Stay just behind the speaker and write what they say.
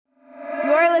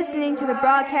listening to the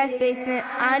Broadcast Basement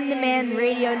On Demand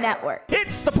Radio Network.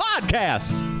 It's the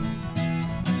podcast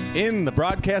in the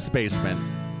Broadcast Basement.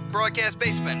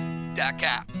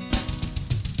 BroadcastBasement.com.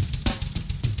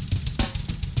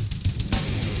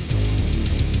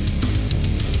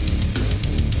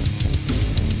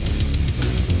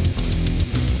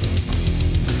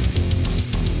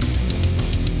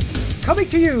 Coming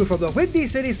to you from the Windy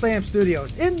City Slam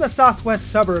Studios in the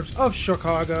southwest suburbs of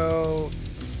Chicago,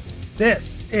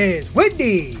 this is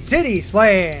Windy City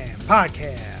Slam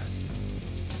Podcast.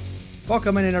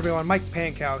 Welcome in everyone, Mike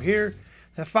Pankow here,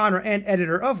 the founder and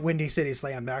editor of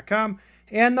WindyCitySlam.com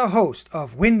and the host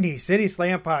of Windy City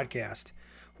Slam Podcast.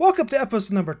 Welcome to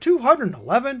episode number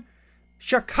 211,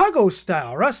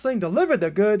 Chicago-style wrestling delivered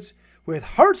the goods with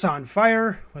hearts on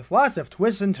fire with lots of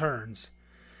twists and turns.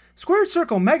 Squared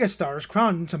Circle megastars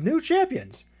crowned some new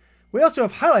champions. We also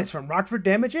have highlights from Rockford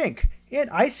Damage Inc.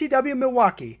 and ICW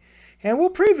Milwaukee, and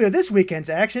we'll preview this weekend's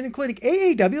action including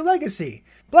AAW Legacy,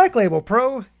 Black Label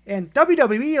Pro, and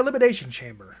WWE Elimination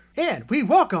Chamber. And we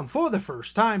welcome for the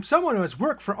first time someone who has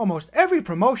worked for almost every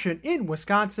promotion in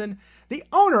Wisconsin, the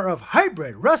owner of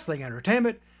Hybrid Wrestling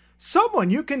Entertainment, someone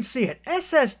you can see at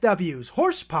SSW's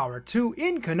Horsepower 2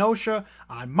 in Kenosha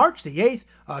on March the 8th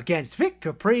against Vic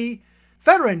Capri,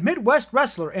 veteran Midwest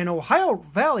wrestler and Ohio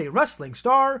Valley wrestling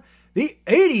star, the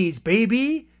 80's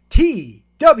baby,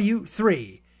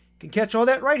 TW3. You can catch all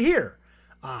that right here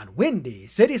on Windy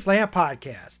City Slam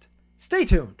Podcast. Stay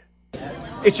tuned.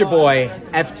 It's your boy,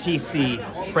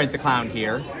 FTC, Frank the Clown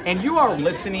here, and you are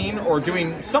listening or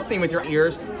doing something with your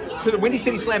ears to the Windy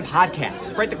City Slam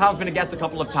Podcast. Frank the Clown's been a guest a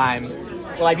couple of times.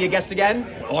 Will I be a guest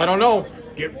again? Oh, I don't know.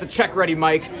 Get the check ready,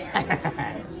 Mike.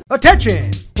 Attention!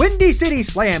 Windy City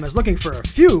Slam is looking for a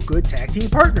few good tag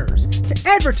team partners to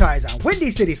advertise on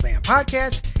Windy City Slam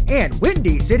Podcast and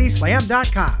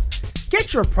WindyCitySlam.com.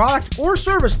 Get your product or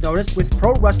service noticed with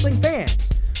pro wrestling fans.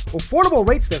 Affordable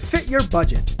rates that fit your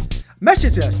budget.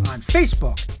 Message us on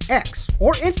Facebook, X,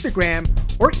 or Instagram,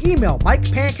 or email Mike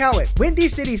Pankow at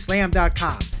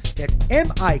WindyCitySlam.com. That's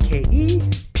MikePankow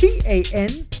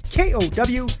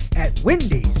at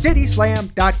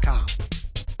WindyCitySlam.com.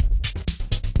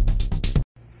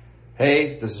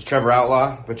 Hey, this is Trevor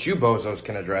Outlaw, but you bozos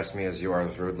can address me as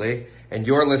yours rudely. And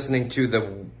you're listening to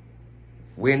the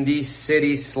Windy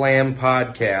City Slam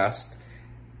Podcast,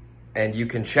 and you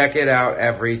can check it out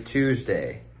every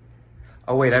Tuesday.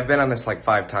 Oh, wait, I've been on this like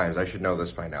 5 times. I should know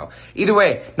this by now. Either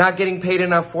way, not getting paid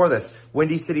enough for this.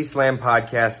 Windy City Slam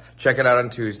Podcast. Check it out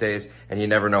on Tuesdays, and you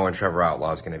never know when Trevor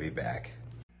Outlaw is going to be back.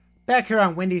 Back here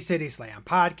on Windy City Slam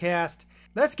Podcast.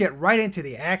 Let's get right into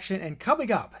the action, and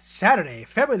coming up Saturday,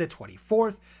 February the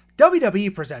 24th,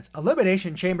 WWE presents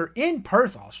Elimination Chamber in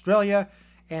Perth, Australia,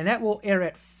 and that will air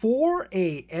at 4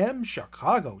 a.m.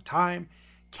 Chicago time.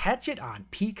 Catch it on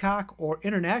Peacock or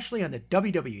internationally on the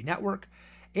WWE Network.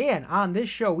 And on this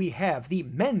show, we have the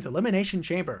Men's Elimination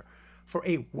Chamber for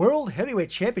a World Heavyweight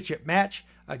Championship match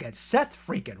against Seth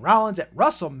freaking Rollins at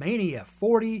WrestleMania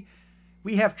 40.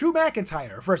 We have Drew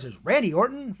McIntyre versus Randy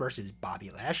Orton versus Bobby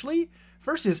Lashley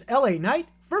versus LA Knight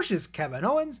versus Kevin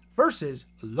Owens versus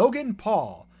Logan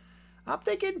Paul. I'm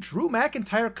thinking Drew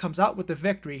McIntyre comes out with the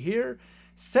victory here,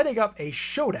 setting up a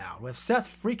showdown with Seth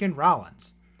freaking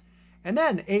Rollins. And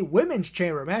then a women's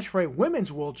chamber match for a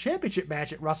women's world championship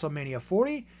match at WrestleMania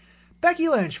 40. Becky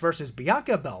Lynch versus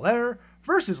Bianca Belair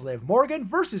versus Liv Morgan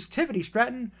versus Tiffany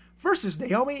Stratton versus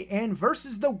Naomi and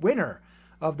versus the winner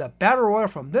of the Battle Royal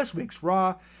from this week's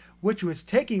Raw, which was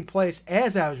taking place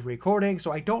as I was recording,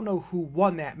 so I don't know who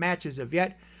won that match as of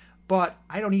yet, but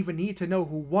I don't even need to know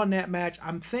who won that match.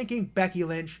 I'm thinking Becky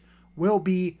Lynch will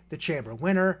be the chamber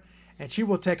winner, and she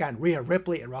will take on Rhea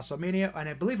Ripley at WrestleMania, and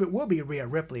I believe it will be Rhea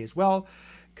Ripley as well,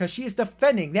 because she is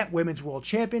defending that Women's World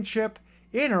Championship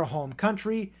in her home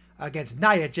country against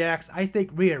Nia Jax. I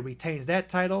think Rhea retains that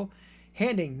title,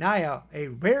 handing Nia a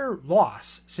rare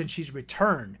loss since she's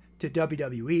returned to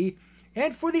WWE.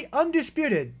 And for the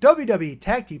undisputed WWE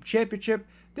Tag Team Championship,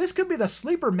 this could be the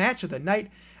sleeper match of the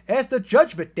night as the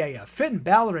Judgment Day of Finn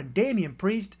Balor and Damian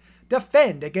Priest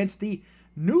defend against the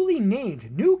newly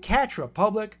named New Catch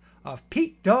Republic of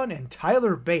Pete Dunne and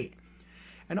Tyler Bate.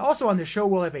 And also on the show,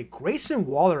 we'll have a Grayson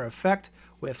Waller effect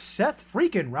with Seth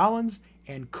freaking Rollins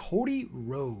and Cody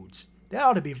Rhodes. That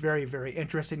ought to be very, very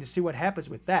interesting to see what happens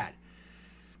with that.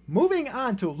 Moving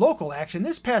on to local action,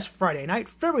 this past Friday night,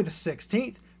 February the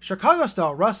 16th,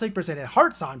 Chicago-style wrestling presented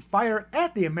Hearts on Fire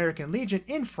at the American Legion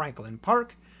in Franklin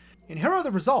Park. And here are the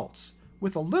results,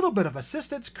 with a little bit of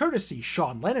assistance courtesy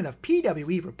Sean Lennon of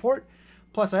PWE Report.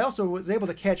 Plus, I also was able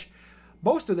to catch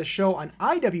most of the show on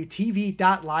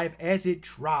IWTV.live as it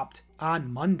dropped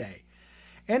on Monday.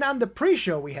 And on the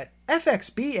pre-show, we had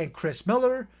FXB and Chris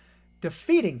Miller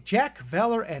defeating Jack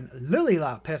Valor and Lily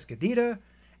La Pescadita.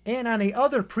 And on the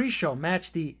other pre-show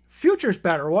match, the Futures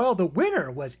Battle Royal, the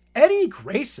winner was Eddie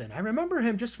Grayson. I remember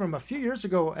him just from a few years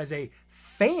ago as a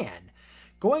fan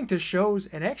going to shows,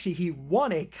 and actually he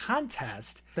won a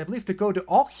contest, I believe, to go to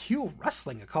All Hue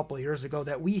Wrestling a couple of years ago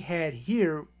that we had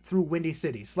here through Windy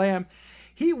City Slam.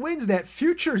 He wins that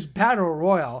Futures Battle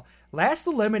Royal, last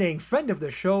eliminating friend of the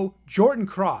show, Jordan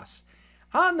Cross.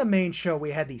 On the main show,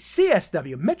 we had the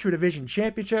CSW Metro Division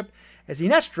Championship as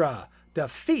Inestra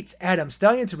defeats Adam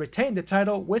Stallion to retain the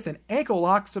title with an ankle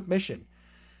lock submission.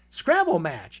 Scramble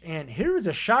match, and here is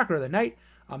a shocker of the night.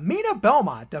 Amina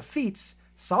Belmont defeats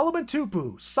Solomon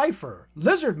Tupu, Cypher,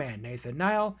 Lizardman Nathan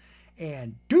Nile,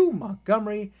 and Doom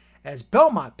Montgomery as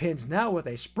Belmont pins now with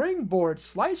a springboard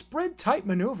slice bread type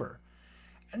maneuver.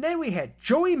 And then we had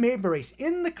Joey Mayberry's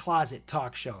In the Closet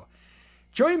talk show.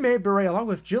 Joey Mayberry, along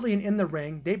with Jillian in the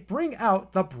ring, they bring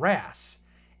out the brass.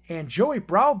 And Joey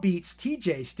browbeats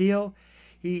TJ Steele.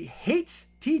 He hates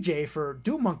TJ for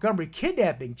Doom Montgomery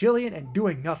kidnapping Jillian and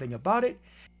doing nothing about it.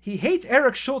 He hates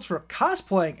Eric Schultz for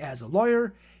cosplaying as a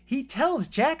lawyer. He tells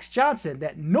Jax Johnson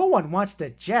that no one wants to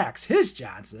Jax his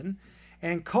Johnson,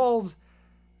 and calls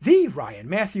the Ryan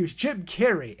Matthews Jim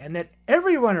Carrey, and that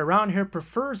everyone around here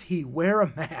prefers he wear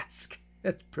a mask.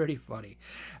 That's pretty funny.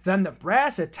 Then the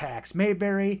brass attacks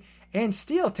Mayberry, and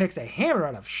Steele takes a hammer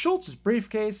out of Schultz's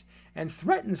briefcase and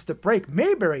threatens to break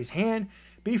Mayberry's hand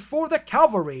before the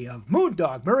cavalry of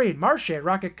Moondog, Murray, and Marche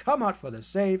Rocket come out for the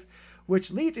save,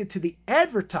 which leads into the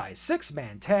advertised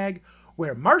six-man tag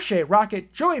where Marche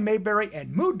Rocket, Joey Mayberry,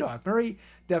 and Moondog Murray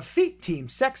defeat Team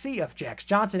Sexy of Jax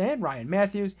Johnson and Ryan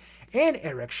Matthews and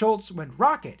Eric Schultz when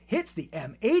Rocket hits the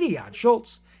M80 on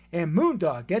Schultz and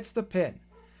Moondog gets the pin.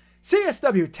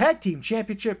 CSW Tag Team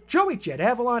Championship, Joey Jet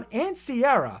Avalon and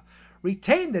Sierra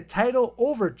retained the title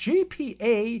over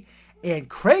GPA and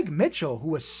Craig Mitchell, who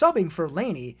was subbing for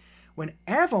Laney, when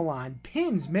Avalon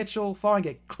pins Mitchell following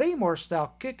a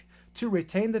Claymore-style kick to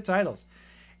retain the titles.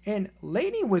 And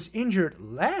Laney was injured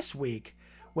last week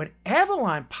when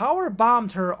Avalon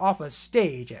powerbombed her off a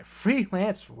stage at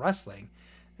Freelance Wrestling.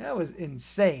 That was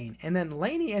insane. And then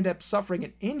Laney ended up suffering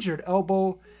an injured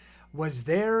elbow, was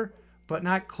there but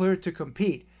not cleared to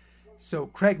compete. So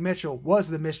Craig Mitchell was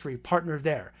the mystery partner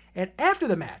there. And after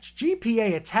the match,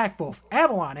 GPA attacked both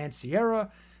Avalon and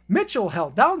Sierra. Mitchell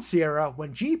held down Sierra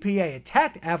when GPA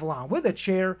attacked Avalon with a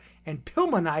chair and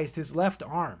Pillmanized his left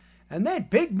arm. And then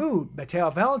Big Mood, Mateo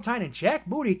Valentine, and Jack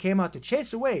Moody came out to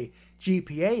chase away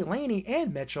GPA, Laney,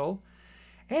 and Mitchell.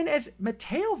 And as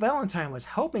Mateo Valentine was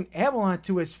helping Avalon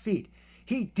to his feet,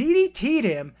 he DDT'd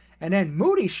him, and then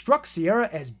Moody struck Sierra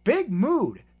as Big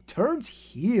Mood turns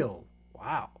heel.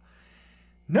 Wow.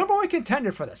 Number one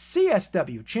contender for the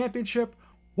CSW Championship,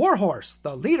 Warhorse,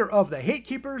 the leader of the Hate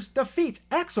Keepers, defeats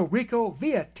Axel Rico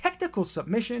via technical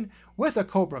submission with a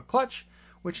Cobra Clutch,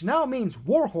 which now means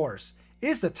Warhorse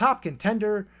is the top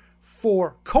contender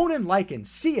for Conan Lycan's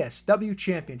CSW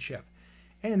Championship.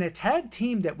 And in a tag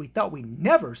team that we thought we'd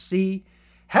never see,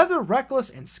 Heather Reckless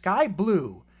and Sky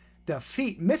Blue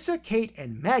defeat Missa Kate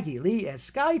and Maggie Lee as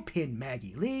Sky pinned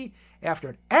Maggie Lee after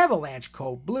an avalanche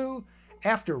code blue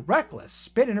after Reckless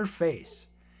spit in her face.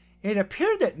 It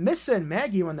appeared that Missa and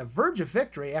Maggie were on the verge of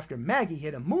victory after Maggie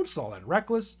hit a moonsault on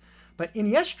Reckless, but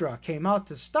Iniestra came out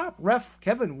to stop ref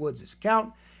Kevin Woods'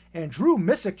 count and drew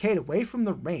Missa Kate away from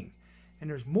the ring. And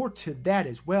there's more to that,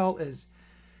 as well as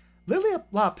Lilia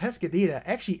La Pescadita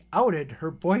actually outed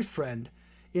her boyfriend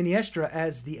Iniestra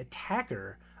as the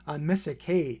attacker on Missa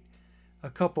Kate a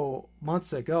couple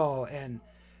months ago, and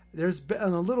there's been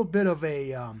a little bit of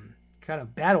a kind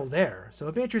of battle there. So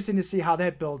it'll be interesting to see how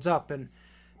that builds up, and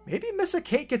maybe Missa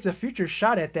Kate gets a future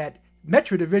shot at that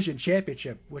Metro Division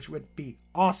Championship, which would be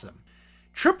awesome.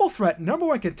 Triple threat number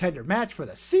one contender match for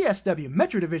the CSW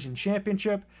Metro Division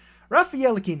Championship.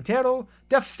 Rafael Quintero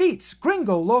defeats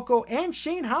Gringo Loco and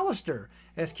Shane Hollister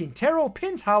as Quintero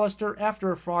pins Hollister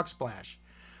after a frog splash.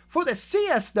 For the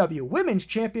CSW Women's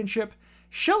Championship,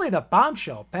 Shelly the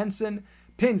Bombshell Benson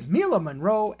pins Mila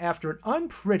Monroe after an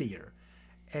unprettier.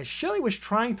 As Shelly was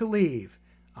trying to leave,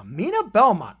 Amina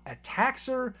Belmont attacks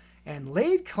her and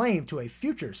laid claim to a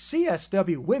future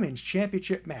CSW Women's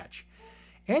Championship match.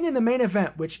 And in the main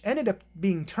event, which ended up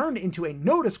being turned into a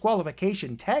no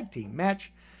disqualification tag team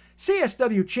match,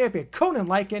 CSW champion Conan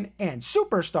Lycan and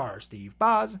superstar Steve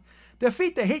Boz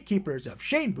defeat the Hate Keepers of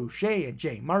Shane Boucher and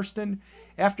Jay Marston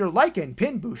after Lycan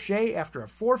pinned Boucher after a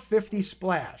 450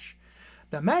 splash.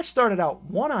 The match started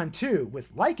out 1-on-2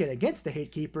 with Lycan against the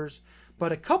Hate Keepers,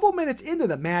 but a couple minutes into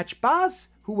the match, Boz,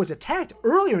 who was attacked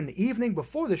earlier in the evening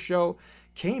before the show,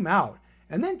 came out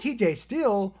And then TJ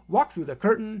Steele walked through the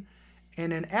curtain,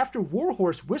 and then after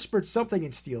Warhorse whispered something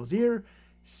in Steele's ear,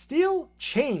 Steele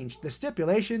changed the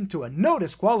stipulation to a no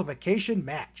disqualification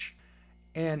match.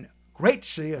 And great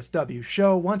CSW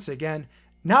show once again,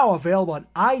 now available on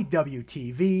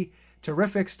IWTV.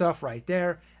 Terrific stuff right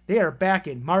there. They are back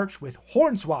in March with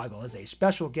Hornswoggle as a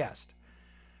special guest.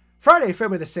 Friday,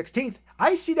 February the 16th,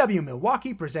 ICW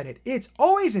Milwaukee presented It's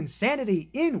Always Insanity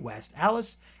in West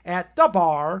Allis at The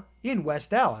Bar in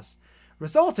West Allis.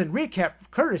 Results and recap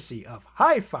courtesy of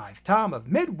High Five Tom of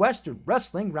Midwestern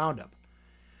Wrestling Roundup.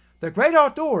 The Great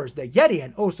Outdoors, the Yeti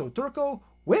and Oso Turco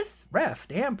with Ref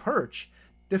Dan Perch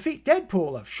defeat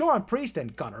Deadpool of Sean Priest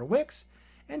and Gunnar Wicks.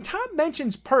 And Tom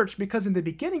mentions Perch because in the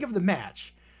beginning of the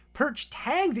match, Perch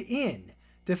tagged in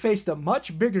to face the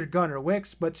much bigger Gunnar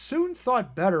Wicks, but soon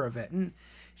thought better of it. And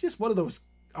it's just one of those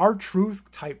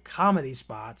R-Truth type comedy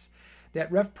spots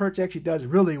that Ref Perch actually does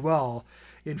really well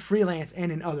in freelance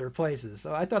and in other places.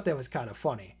 So I thought that was kind of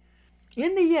funny.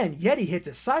 In the end, Yeti hits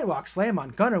a sidewalk slam on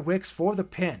Gunnar Wicks for the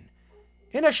pin.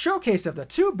 In a showcase of the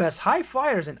two best high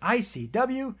flyers in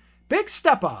ICW, Big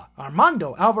Steppa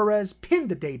Armando Alvarez pinned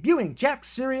the debuting Jack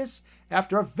Sirius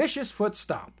after a vicious foot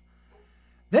stomp.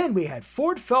 Then we had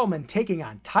Ford Feldman taking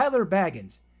on Tyler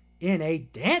Baggins in a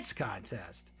dance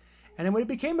contest. And then when it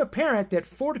became apparent that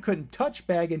Ford couldn't touch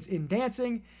Baggins in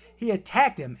dancing, he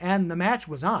attacked him and the match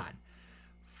was on.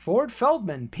 Ford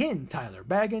Feldman pinned Tyler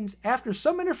Baggins after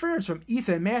some interference from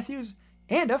Ethan Matthews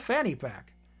and a fanny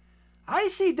pack.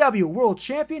 ICW World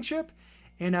Championship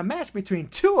in a match between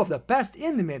two of the best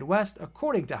in the Midwest,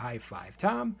 according to High Five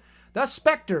Tom. The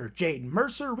Spectre, Jaden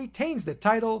Mercer, retains the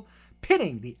title,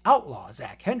 pinning the Outlaw,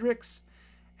 Zach Hendricks.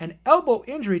 An elbow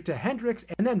injury to Hendricks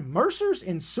and then Mercer's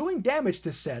ensuing damage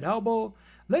to said elbow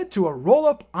led to a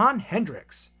roll-up on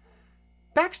Hendricks.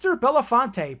 Baxter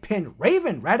Belafonte pinned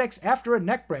Raven Radix after a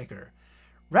neckbreaker.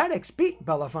 Radix beat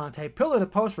Belafonte pillar to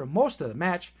post for most of the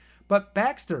match, but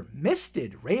Baxter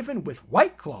misted Raven with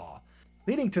White Claw,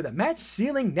 leading to the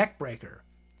match-sealing neckbreaker.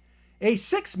 A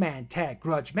six-man tag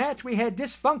grudge match, we had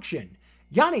Dysfunction,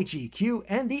 Yanni GQ,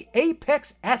 and the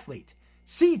Apex Athlete,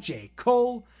 CJ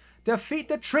Cole, defeat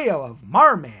the trio of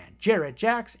Marman, Jarrett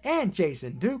Jacks, and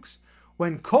Jason Dukes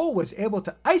when Cole was able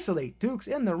to isolate Dukes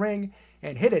in the ring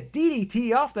and hit a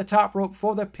DDT off the top rope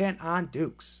for the pin on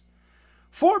Dukes.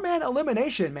 Four-man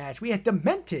elimination match, we had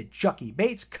Demented Chucky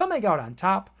Bates coming out on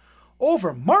top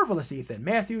over Marvelous Ethan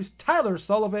Matthews, Tyler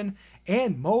Sullivan,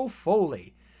 and Mo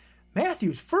Foley.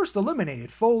 Matthews first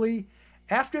eliminated Foley.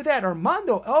 After that,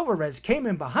 Armando Alvarez came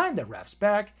in behind the ref's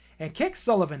back and kicked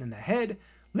Sullivan in the head,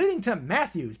 leading to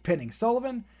Matthews pinning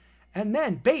Sullivan, and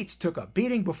then Bates took a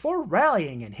beating before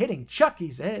rallying and hitting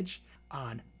Chucky's edge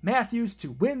on Matthews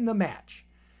to win the match.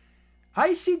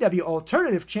 ICW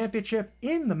Alternative Championship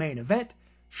in the main event,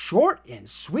 short and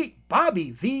sweet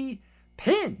Bobby V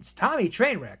pins Tommy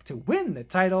Trainwreck to win the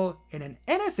title in an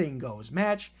anything goes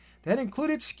match that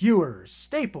included skewers,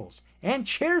 staples, and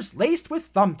chairs laced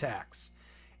with thumbtacks.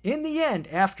 In the end,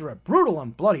 after a brutal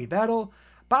and bloody battle,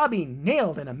 Bobby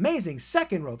nailed an amazing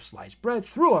second rope sliced bread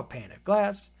through a pane of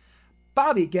glass.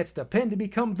 Bobby gets the pin to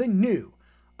become the new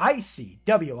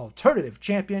ICW Alternative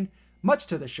Champion, much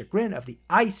to the chagrin of the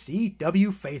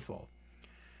ICW faithful.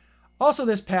 Also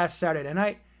this past Saturday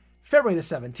night, February the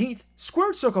 17th,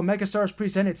 Squared Circle Megastars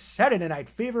presented Saturday Night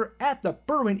Fever at the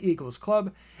Berwyn Eagles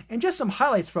Club, and just some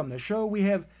highlights from the show, we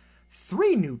have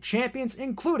three new champions,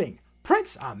 including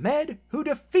Prince Ahmed, who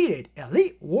defeated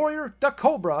Elite Warrior the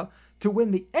Cobra to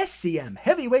win the SCM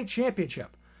Heavyweight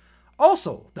Championship.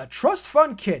 Also, the Trust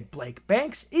Fund Kid Blake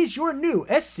Banks is your new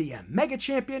SCM Mega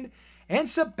Champion, and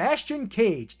Sebastian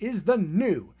Cage is the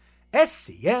new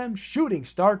SCM Shooting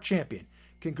Star Champion.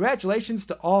 Congratulations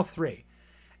to all three.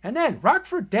 And then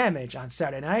Rockford Damage on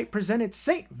Saturday night presented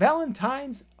St.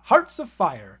 Valentine's Hearts of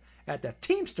Fire at the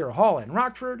Teamster Hall in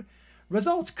Rockford.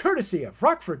 Results courtesy of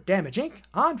Rockford Damage Inc.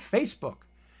 on Facebook.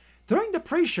 During the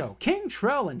pre-show, King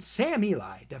Trell and Sam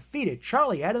Eli defeated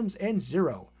Charlie Adams and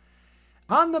Zero.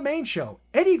 On the main show,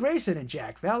 Eddie Grayson and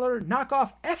Jack Valor knock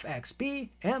off FXB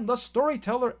and the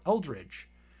Storyteller Eldridge.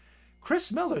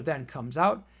 Chris Miller then comes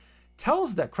out,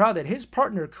 tells the crowd that his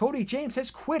partner Cody James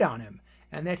has quit on him,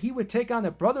 and that he would take on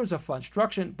the Brothers of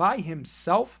Funstruction by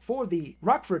himself for the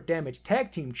Rockford Damage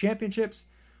Tag Team Championships.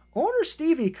 Owner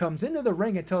Stevie comes into the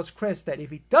ring and tells Chris that if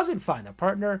he doesn't find a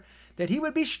partner, that he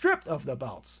would be stripped of the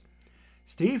belts.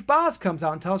 Steve Boz comes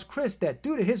out and tells Chris that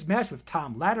due to his match with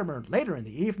Tom Latimer later in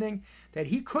the evening, that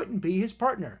he couldn't be his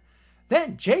partner.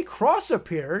 Then Jay Cross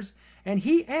appears, and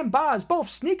he and Boz both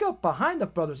sneak up behind the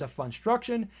Brothers of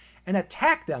Funstruction and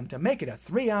attack them to make it a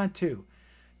 3-on-2.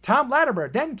 Tom Latimer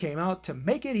then came out to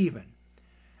make it even.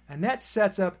 and that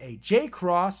sets up a Jay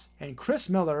Cross and Chris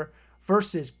Miller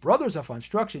versus Brothers of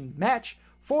Construction match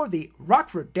for the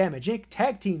Rockford Damage Inc.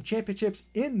 Tag Team Championships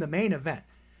in the main event.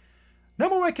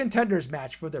 Number 1 contenders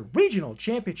match for the Regional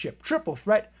Championship Triple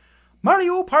Threat.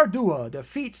 Mario Pardua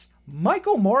defeats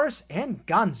Michael Morris and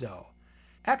Gonzo.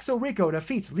 Axel Rico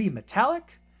defeats Lee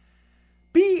Metallic.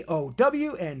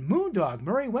 BOW and Moondog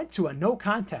Murray went to a no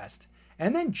contest.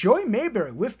 And then Joy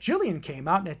Mayberry with Jillian came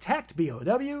out and attacked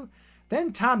BOW.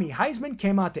 Then Tommy Heisman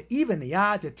came out to even the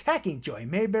odds, attacking Joy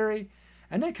Mayberry.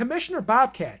 And then Commissioner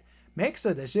Bobcat makes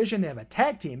the decision to have a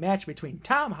tag team match between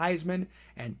Tom Heisman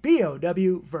and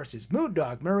BOW versus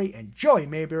Moondog Murray and Joey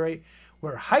Mayberry,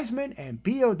 where Heisman and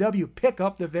BOW pick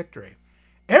up the victory.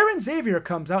 Aaron Xavier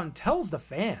comes out and tells the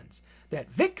fans that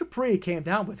Vic Capri came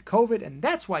down with COVID and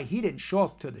that's why he didn't show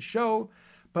up to the show,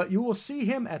 but you will see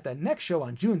him at the next show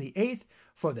on June the 8th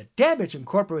for the Damage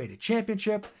Incorporated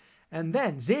Championship, and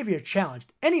then Xavier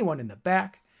challenged anyone in the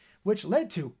back, which led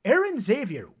to Aaron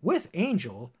Xavier with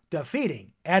Angel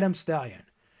defeating Adam Stallion.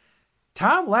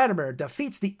 Tom Latimer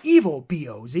defeats the evil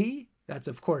BOZ, that's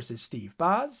of course is Steve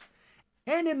Boz,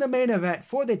 and in the main event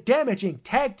for the Damage Inc.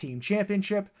 Tag Team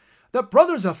Championship, the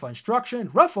Brothers of Construction,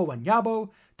 Ruffo and Yabo,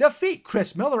 defeat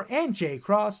Chris Miller and Jay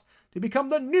Cross to become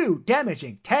the new Damage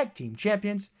Inc. Tag Team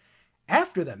Champions.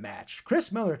 After the match,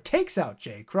 Chris Miller takes out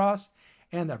Jay Cross,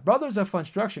 and the Brothers of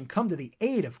Construction come to the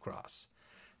aid of Cross.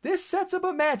 This sets up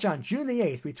a match on June the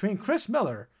 8th between Chris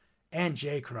Miller and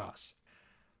Jay Cross.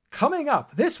 Coming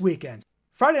up this weekend,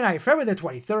 Friday night, February the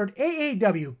 23rd,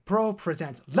 AAW Pro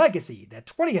presents Legacy, the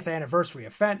 20th anniversary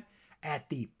event at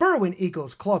the Berwyn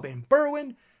Eagles Club in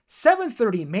Berwyn.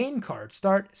 7:30 main card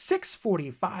start,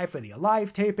 6:45 for the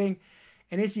live taping.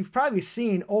 And as you've probably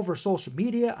seen over social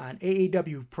media on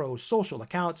AAW Pro's social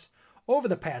accounts over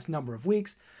the past number of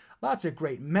weeks, lots of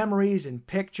great memories and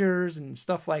pictures and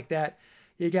stuff like that.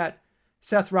 You got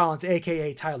Seth Rollins,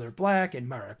 a.k.a. Tyler Black, and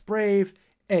Marek Brave,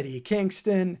 Eddie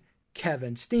Kingston,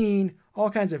 Kevin Steen, all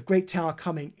kinds of great talent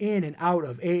coming in and out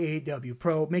of AAW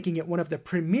Pro, making it one of the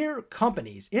premier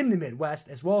companies in the Midwest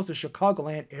as well as the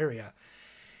Chicagoland area.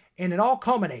 And it all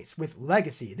culminates with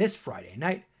Legacy this Friday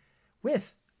night,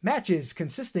 with matches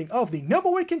consisting of the number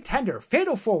 1 contender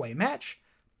Fatal 4-Way match,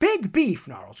 Big Beef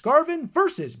Gnarls Garvin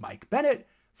versus Mike Bennett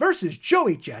versus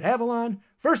Joey Jet Avalon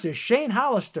versus Shane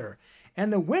Hollister.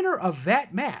 And the winner of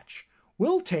that match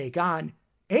will take on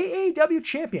AAW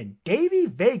champion Davey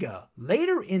Vega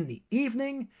later in the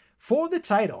evening for the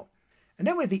title. And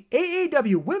then with the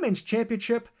AAW Women's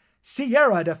Championship,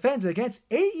 Sierra defends against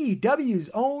AEW's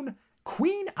own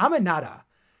Queen Aminata.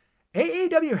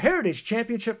 AAW Heritage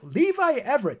Championship, Levi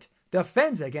Everett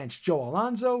defends against Joe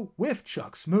Alonzo with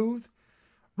Chuck Smooth.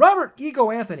 Robert Ego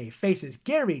Anthony faces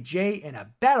Gary J in a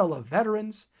battle of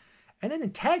veterans. And then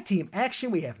in tag team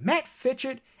action, we have Matt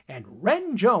Fitchett and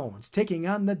Ren Jones taking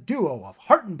on the duo of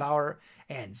Hartenbauer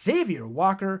and Xavier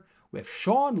Walker, with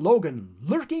Sean Logan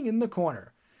lurking in the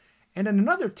corner. And in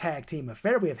another tag team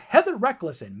affair, we have Heather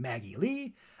Reckless and Maggie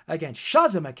Lee against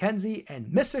Shaza McKenzie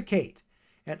and Missa Kate.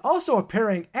 And also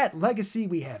appearing at Legacy,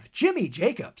 we have Jimmy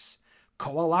Jacobs,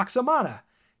 Koa Laksamana,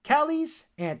 Callies,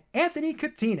 and Anthony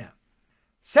Katina.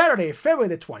 Saturday, February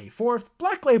the 24th,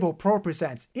 Black Label Pro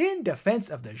presents In Defense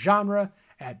of the Genre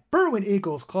at Berwyn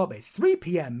Eagles Club, a 3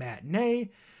 p.m.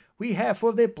 matinee. We have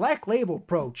for the Black Label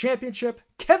Pro Championship,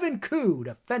 Kevin Koo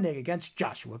defending against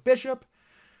Joshua Bishop,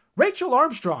 Rachel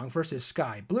Armstrong versus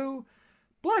Sky Blue,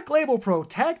 Black Label Pro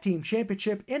Tag Team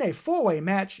Championship in a 4-way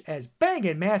match as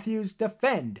Bang & Matthews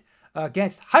defend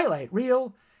against Highlight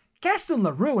Reel, Gaston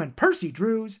LaRue and Percy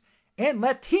Drews, and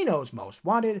Latinos Most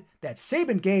Wanted, that's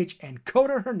Sabin Gage and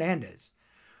Coda Hernandez.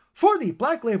 For the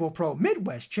Black Label Pro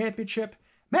Midwest Championship,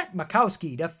 Matt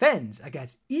Makowski defends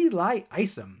against Eli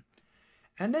Isom.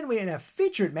 And then we have a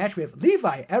featured match with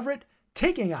Levi Everett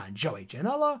taking on Joey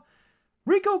Janela.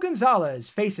 Rico Gonzalez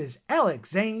faces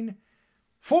Alex Zane.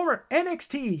 Former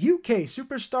NXT UK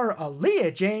superstar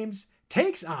Aaliyah James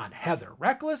takes on Heather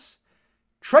Reckless.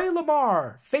 Trey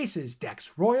Lamar faces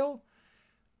Dex Royal.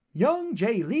 Young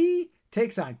Jay Lee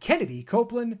takes on Kennedy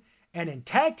Copeland. And in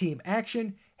tag team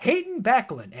action, Hayden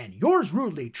Backlund and yours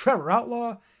rudely Trevor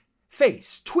Outlaw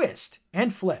face Twist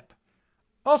and Flip.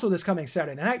 Also this coming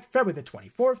Saturday night, February the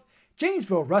 24th,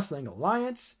 Janesville Wrestling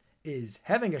Alliance is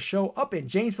having a show up in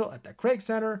Janesville at the Craig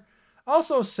Center.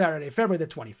 Also Saturday, February the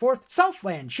 24th,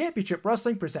 Southland Championship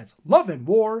Wrestling presents Love and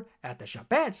War at the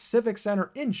Shabbat Civic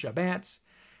Center in Shabbat.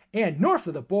 And north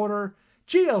of the border,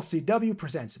 GLCW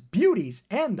presents Beauties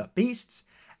and the Beasts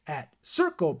at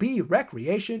Circle B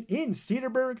Recreation in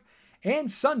Cedarburg.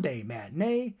 And Sunday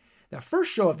matinee, the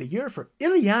first show of the year for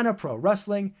Ileana Pro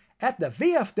Wrestling at the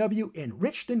VFW in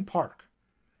Richton Park.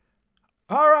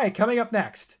 All right, coming up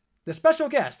next, the special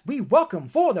guest we welcome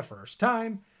for the first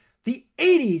time, the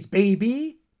 80's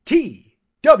baby,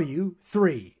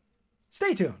 TW3.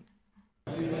 Stay tuned.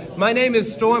 My name is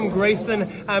Storm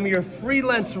Grayson. I'm your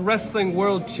freelance wrestling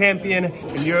world champion,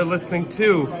 and you're listening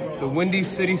to the Windy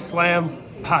City Slam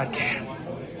podcast.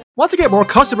 Want to get more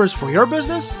customers for your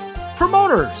business?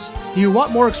 Promoters, do you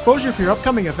want more exposure for your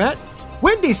upcoming event?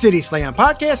 Windy City Slam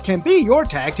podcast can be your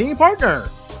tag team partner.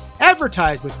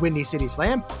 Advertise with Windy City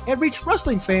Slam and reach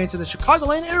wrestling fans in the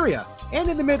Chicagoland area and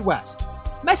in the Midwest.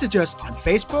 Message us on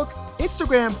Facebook,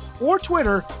 Instagram, or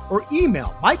Twitter, or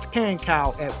email Mike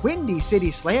Pankow at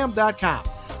windycityslam.com.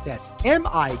 That's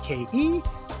MikePankow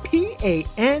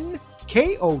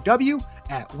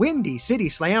at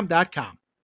windycityslam.com.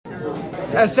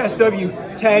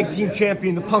 SSW Tag Team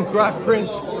Champion, the Punk Rock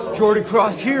Prince, Jordan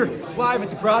Cross here, live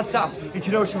at the Bra Stop in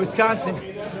Kenosha, Wisconsin.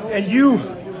 And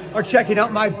you are checking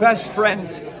out my best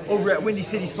friends over at Windy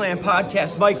City Slam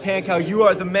Podcast. Mike Pankow, you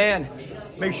are the man.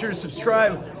 Make sure to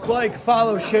subscribe, like,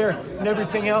 follow, share, and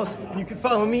everything else. And you can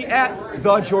follow me at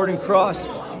The Jordan Cross.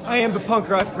 I am the Punk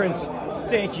Rock Prince.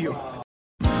 Thank you.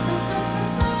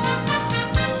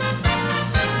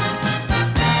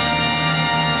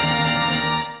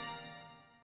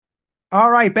 All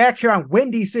right, back here on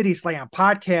Windy City Slam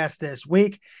podcast this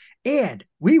week. And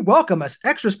we welcome as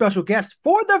extra special guest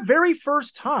for the very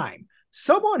first time,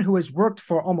 someone who has worked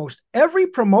for almost every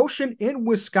promotion in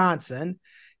Wisconsin.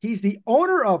 He's the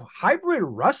owner of Hybrid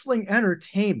Wrestling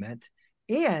Entertainment,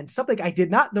 and something I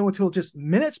did not know until just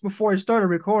minutes before I started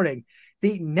recording,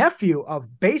 the nephew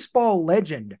of baseball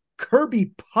legend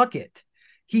Kirby Puckett.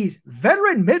 He's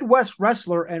veteran Midwest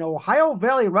wrestler and Ohio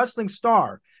Valley wrestling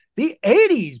star, the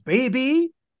 80's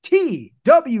baby,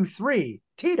 TW3.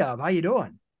 T-Dub, how you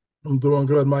doing? I'm doing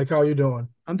good, Mike. How you doing?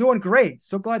 I'm doing great.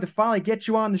 So glad to finally get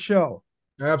you on the show.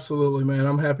 Absolutely, man.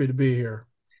 I'm happy to be here.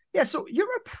 Yeah, so you're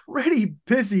a pretty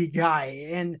busy guy,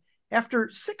 and after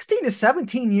 16 to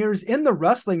 17 years in the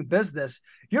wrestling business,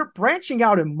 you're branching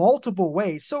out in multiple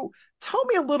ways. So tell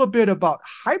me a little bit about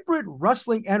Hybrid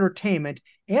Wrestling Entertainment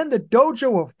and the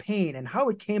Dojo of Pain and how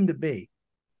it came to be.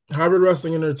 Hybrid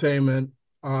Wrestling Entertainment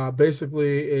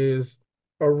basically is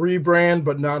a rebrand,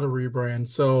 but not a rebrand.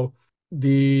 So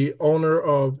the owner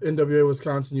of NWA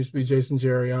Wisconsin used to be Jason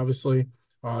Jerry, obviously.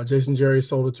 Jason Jerry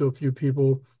sold it to a few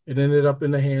people. It ended up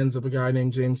in the hands of a guy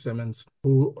named James Simmons,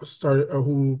 who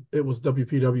it was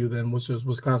WPW then, which was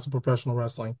Wisconsin Professional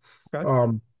Wrestling.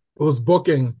 Okay. It was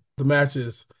booking the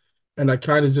matches, and I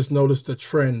kind of just noticed a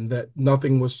trend that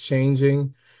nothing was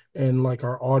changing in like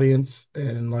our audience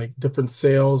and like different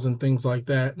sales and things like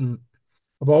that. And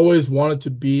I've always wanted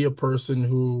to be a person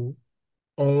who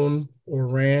owned or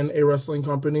ran a wrestling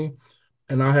company,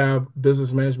 and I have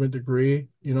business management degree,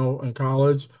 in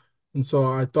college. And so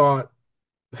I thought,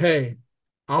 hey,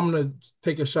 I'm going to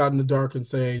take a shot in the dark and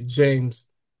say, James,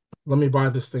 let me buy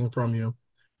this thing from you.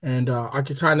 And I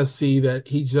could kind of see that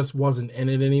he just wasn't in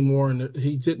it anymore. And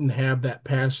he didn't have that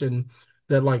passion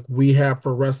that like we have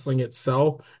for wrestling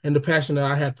itself and the passion that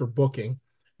I had for booking.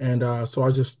 And so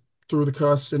I just threw the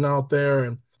question out there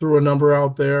and threw a number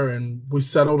out there, and we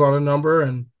settled on a number.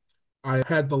 And I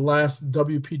had the last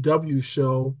WPW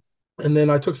show, and then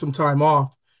I took some time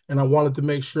off, and I wanted to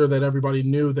make sure that everybody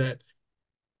knew that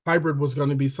Hybrid was going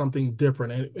to be something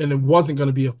different, and it wasn't going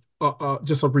to be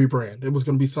just a rebrand. It was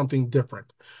going to be something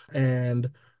different. And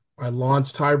I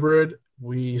launched Hybrid.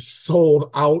 We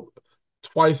sold out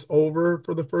twice over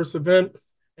for the first event,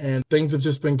 and things have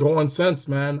just been going since,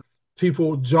 man.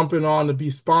 People jumping on to be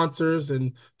sponsors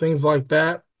and things like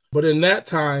that. But in that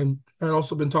time, I'd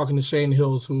also been talking to Shane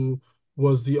Hills, who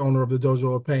was the owner of the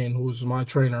Dojo of Pain, who was my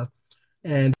trainer.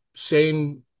 And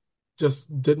Shane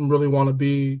just didn't really want to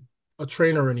be a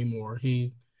trainer anymore.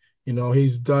 He's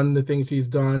done the things he's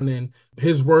done, and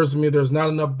his words to me, there's not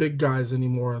enough big guys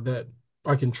anymore that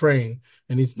I can train.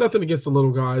 And he's nothing against the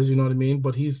little guys, you know what I mean?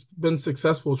 But he's been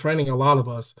successful training a lot of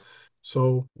us.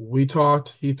 So we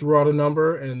talked, he threw out a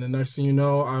number, and the next thing you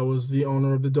know, I was the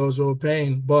owner of the Dojo of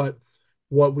Pain. But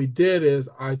what we did is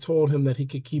I told him that he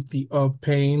could keep the of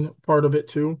pain part of it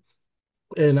too.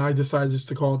 And I decided just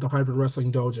to call it the Hybrid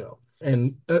Wrestling Dojo,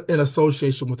 and in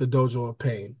association with the Dojo of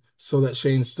Pain, so that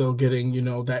Shane's still getting,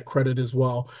 that credit as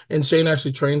well. And Shane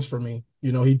actually trains for me.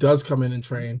 He does come in and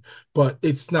train, but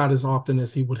it's not as often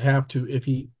as he would have to if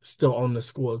he still owned the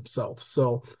school himself.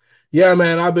 So yeah,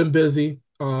 man, I've been busy.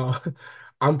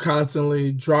 I'm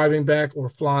constantly driving back or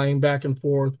flying back and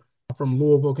forth from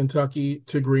Louisville, Kentucky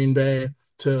to Green Bay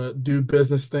to do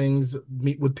business things,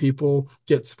 meet with people,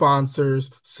 get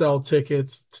sponsors, sell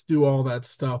tickets, to do all that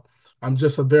stuff. I'm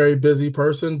just a very busy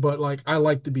person, but like I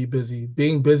like to be busy.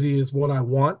 Being busy is what I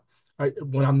want.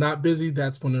 When I'm not busy,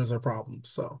 that's when there's a problem.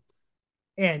 So.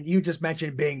 And you just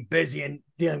mentioned being busy and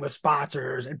dealing with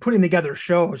sponsors and putting together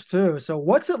shows too. So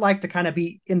what's it like to kind of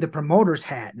be in the promoter's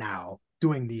hat now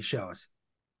doing these shows?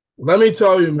 Let me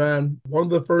tell you, man, one of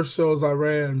the first shows I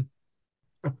ran,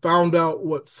 I found out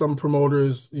what some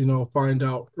promoters, find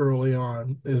out early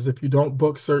on is if you don't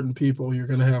book certain people, you're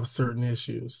going to have certain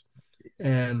issues.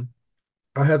 And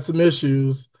I had some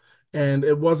issues, and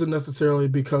it wasn't necessarily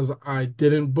because I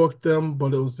didn't book them,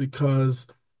 but it was because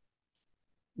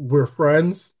we're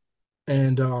friends.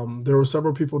 And there were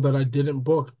several people that I didn't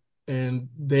book, and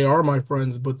they are my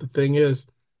friends. But the thing is,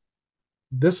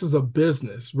 this is a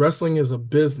business. Wrestling is a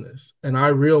business. And I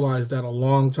realized that a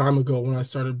long time ago when I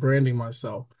started branding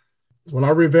myself. When I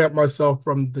revamped myself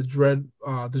from the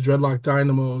Dreadlock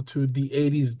Dynamo to the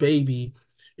 80's Baby,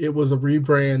 it was a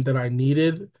rebrand that I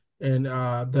needed and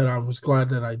that I was glad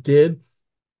that I did.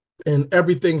 And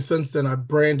everything since then, I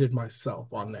branded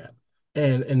myself on that.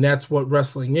 And that's what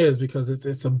wrestling is, because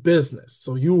it's a business.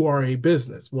 So you are a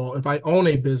business. Well, if I own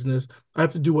a business, I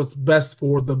have to do what's best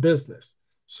for the business.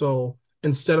 So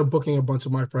instead of booking a bunch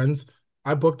of my friends,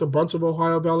 I booked a bunch of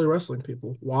Ohio Valley wrestling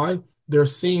people. Why? They're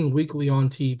seen weekly on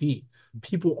TV.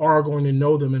 People are going to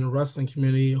know them in the wrestling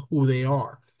community who they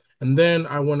are. And then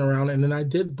I went around and then I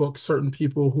did book certain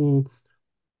people who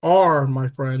are my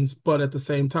friends, but at the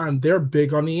same time, they're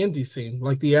big on the indie scene,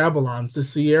 like the Avalons, the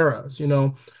Sierras.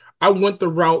 I went the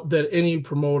route that any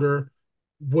promoter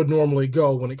would normally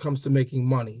go when it comes to making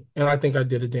money. And I think I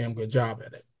did a damn good job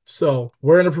at it. So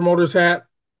wearing a promoter's hat,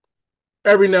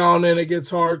 every now and then it gets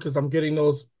hard because I'm getting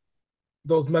those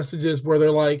messages where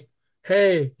they're like,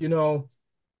 hey, we're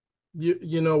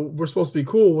supposed to be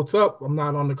cool. What's up? I'm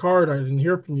not on the card. I didn't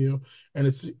hear from you. And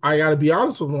I got to be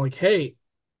honest with them, like, hey,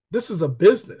 this is a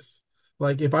business.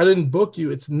 Like, if I didn't book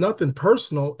you, it's nothing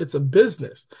personal. It's a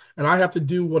business. And I have to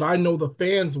do what I know the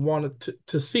fans wanted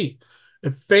to see.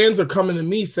 If fans are coming to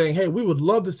me saying, hey, we would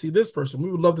love to see this person.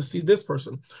 We would love to see this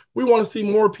person. We want to see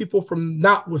more people from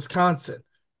not Wisconsin.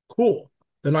 Cool.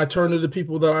 Then I turn to the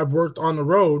people that I've worked on the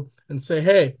road and say,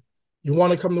 hey, you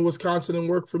want to come to Wisconsin and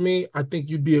work for me? I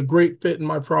think you'd be a great fit in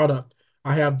my product.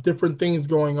 I have different things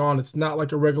going on. It's not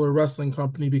like a regular wrestling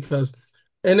company because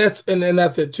and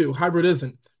that's it too. Hybrid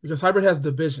isn't, because Hybrid has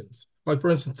divisions. Like,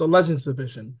 for instance, the Legends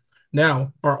division.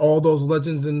 Now, are all those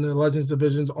Legends in the Legends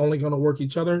divisions only going to work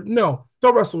each other? No,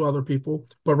 they'll wrestle other people.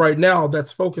 But right now,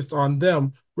 that's focused on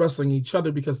them wrestling each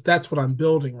other because that's what I'm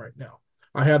building right now.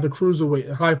 I have the Cruiserweight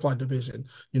and High Fly division.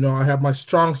 I have my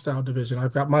Strong Style division.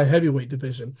 I've got my Heavyweight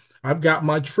division. I've got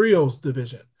my Trios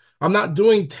division. I'm not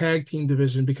doing Tag Team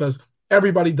division because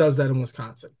everybody does that in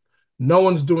Wisconsin. No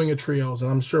one's doing a trios,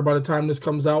 and I'm sure by the time this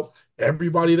comes out,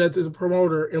 everybody that is a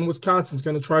promoter in Wisconsin is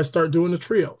going to try to start doing the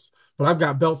trios. But I've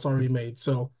got belts already made,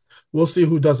 so we'll see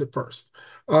who does it first.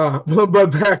 But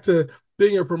back to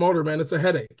being a promoter, man, it's a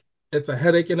headache. It's a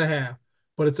headache and a half,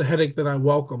 but it's a headache that I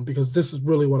welcome because this is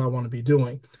really what I want to be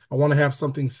doing. I want to have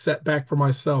something set back for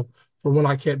myself for when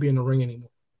I can't be in the ring anymore.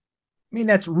 I mean,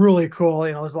 that's really cool.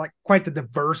 There's like quite the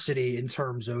diversity in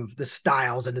terms of the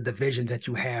styles and the divisions that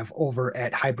you have over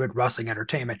at Hybrid Wrestling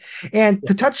Entertainment. And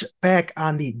to touch back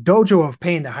on the Dojo of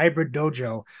Pain, the Hybrid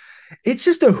Dojo, it's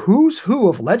just a who's who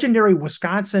of legendary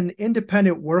Wisconsin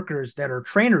independent workers that are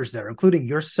trainers there, including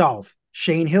yourself,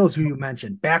 Shane Hills, who you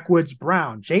mentioned, Backwoods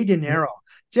Brown, Jay De Niro,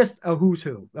 just a who's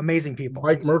who. Amazing people.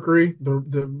 Mike Mercury,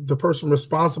 the person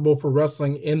responsible for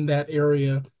wrestling in that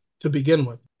area to begin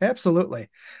with. Absolutely.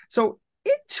 So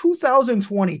in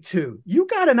 2022, you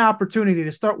got an opportunity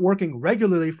to start working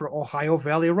regularly for Ohio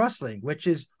Valley Wrestling, which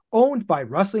is owned by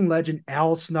wrestling legend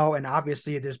Al Snow. And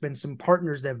obviously, there's been some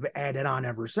partners that have added on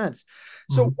ever since.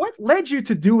 So what led you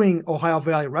to doing Ohio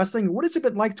Valley Wrestling? What has it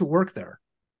been like to work there?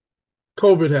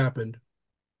 COVID happened.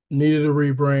 Needed a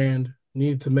rebrand,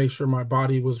 needed to make sure my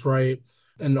body was right.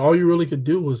 And all you really could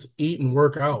do was eat and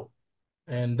work out.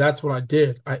 And that's what I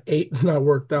did. I ate and I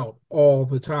worked out all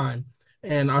the time.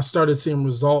 And I started seeing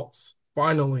results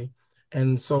finally.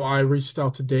 And so I reached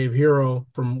out to Dave Hero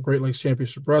from Great Lakes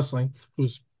Championship Wrestling,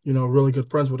 who's, really good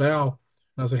friends with Al.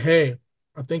 And I was like, hey,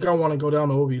 I think I want to go down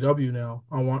to OVW now.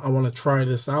 I want to try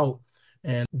this out.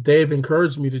 And Dave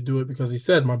encouraged me to do it because he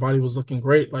said my body was looking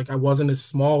great. Like, I wasn't as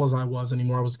small as I was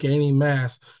anymore. I was gaining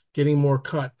mass, getting more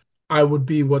cut. I would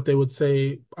be what they would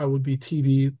say I would be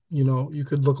TV, you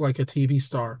could look like a TV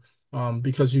star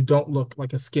because you don't look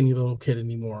like a skinny little kid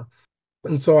anymore.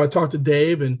 And so I talked to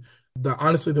Dave, and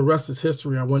honestly, the rest is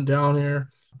history. I went down here.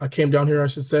 I came down here, I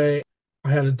should say. I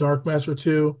had a dark match or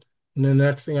two. And then the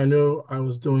next thing I knew, I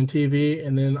was doing TV.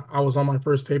 And then I was on my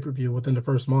first pay-per-view within the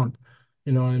first month,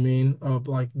 you know what I mean, of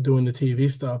like doing the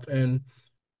TV stuff. And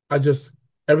I just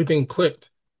everything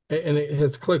clicked, and it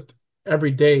has clicked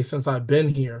every day since I've been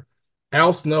here.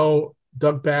 Al Snow,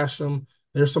 Doug Basham,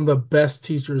 they're some of the best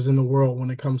teachers in the world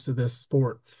when it comes to this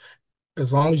sport.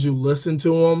 As long as you listen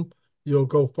to them, you'll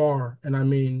go far. And I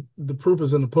mean, the proof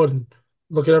is in the pudding.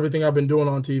 Look at everything I've been doing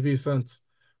on TV since.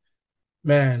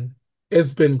 Man,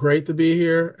 it's been great to be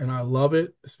here, and I love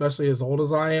it, especially as old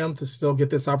as I am, to still get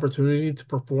this opportunity to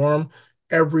perform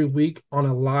every week on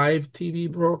a live TV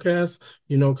broadcast,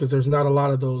 because there's not a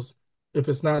lot of those. If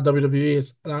it's not WWE,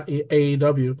 it's not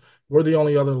AEW. We're the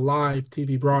only other live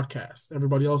TV broadcast.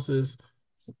 Everybody else is,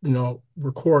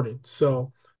 recorded.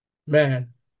 So, man,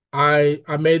 I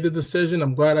made the decision.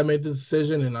 I'm glad I made the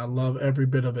decision, and I love every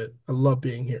bit of it. I love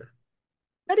being here.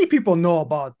 Many people know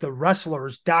about the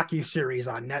Wrestlers docu-series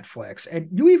on Netflix, and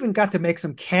you even got to make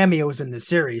some cameos in the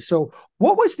series. So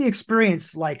what was the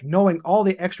experience like knowing all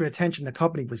the extra attention the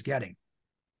company was getting?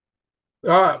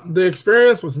 The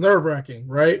experience was nerve-wracking,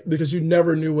 right? Because you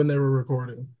never knew when they were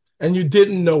recording, and you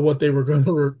didn't know what they were going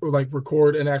to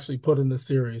record and actually put in the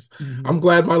series. Mm-hmm. I'm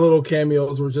glad my little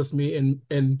cameos were just me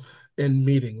in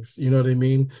meetings. You know what I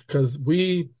mean? Because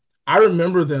I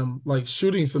remember them like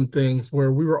shooting some things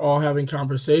where we were all having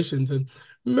conversations, and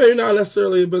may not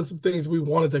necessarily have been some things we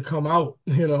wanted to come out,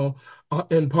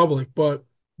 in public, but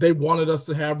they wanted us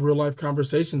to have real life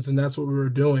conversations, and that's what we were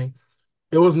doing.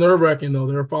 It was nerve-wracking though.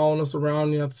 They were following us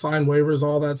around, sign waivers,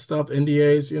 all that stuff,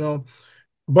 NDAs,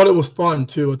 but it was fun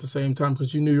too at the same time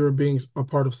because you knew you were being a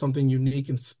part of something unique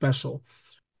and special.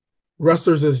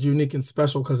 Wrestlers is unique and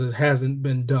special because it hasn't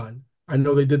been done. I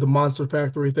know they did the Monster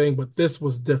Factory thing, but this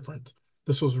was different.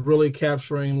 This was really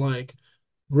capturing like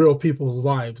real people's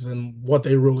lives and what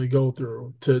they really go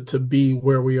through to be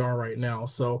where we are right now.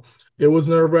 So it was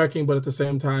nerve-wracking, but at the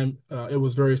same time, it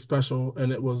was very special,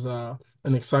 and it was an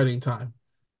exciting time.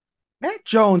 Matt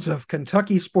Jones of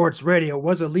Kentucky Sports Radio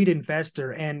was a lead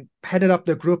investor and headed up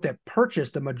the group that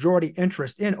purchased the majority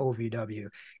interest in OVW.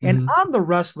 And Mhm. on the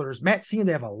Wrestlers, Matt seemed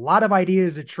to have a lot of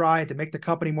ideas to try to make the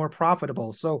company more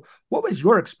profitable. So what was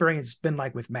your experience been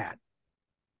like with Matt?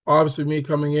 Obviously, me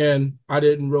coming in, I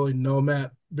didn't really know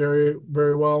Matt very,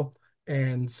 very well.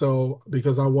 And so,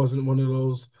 because I wasn't one of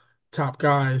those top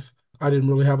guys, I didn't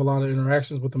really have a lot of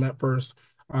interactions with him at first.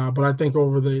 But I think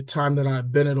over the time that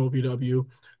I've been at OVW,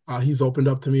 he's opened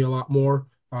up to me a lot more.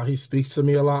 He speaks to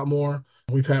me a lot more.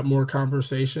 We've had more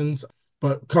conversations.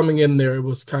 But coming in there, it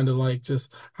was kind of like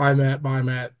just, hi, Matt, bye,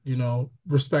 Matt,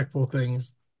 respectful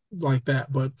things like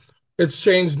that. But it's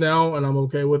changed now, and I'm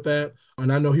okay with that.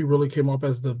 And I know he really came off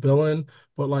as the villain,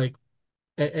 but like,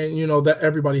 and that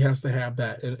everybody has to have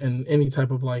that in any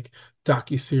type of like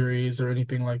docu-series or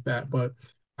anything like that. But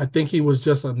I think he was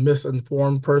just a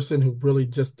misinformed person who really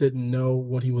just didn't know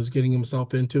what he was getting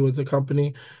himself into as a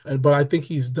company. But I think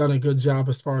he's done a good job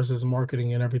as far as his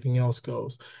marketing and everything else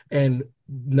goes. And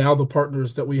now the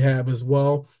partners that we have as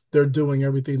well, they're doing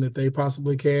everything that they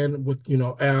possibly can with,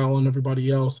 Al and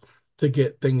everybody else to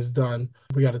get things done.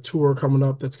 We got a tour coming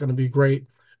up that's going to be great.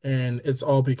 And it's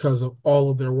all because of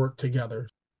all of their work together.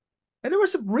 And there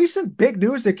was some recent big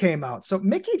news that came out. So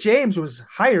Mickie James was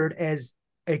hired as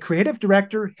a creative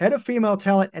director, head of female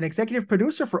talent, and executive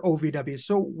producer for OVW.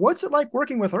 So what's it like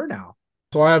working with her now?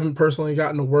 So I haven't personally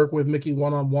gotten to work with Mickie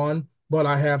one-on-one, but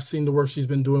I have seen the work she's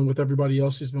been doing with everybody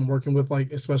else she's been working with,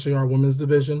 like especially our women's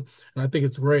division. And I think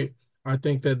it's great. I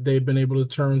think that they've been able to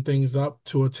turn things up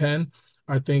to a 10.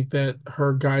 I think that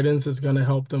her guidance is going to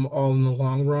help them all in the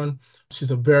long run.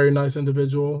 She's a very nice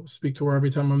individual. Speak to her every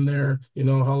time I'm there,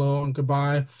 hello and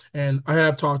goodbye. And I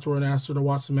have talked to her and asked her to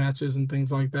watch the matches and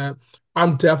things like that.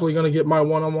 I'm definitely going to get my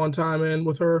one-on-one time in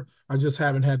with her. I just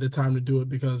haven't had the time to do it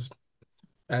because,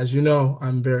 as you know,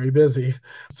 I'm very busy.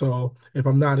 So if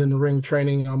I'm not in the ring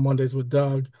training on Mondays with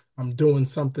Doug, I'm doing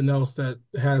something else that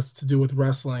has to do with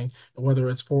wrestling, whether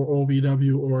it's for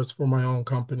OVW or it's for my own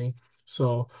company.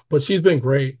 So, but she's been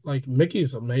great. Like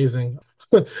Mickey's amazing.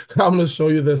 I'm going to show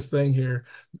you this thing here.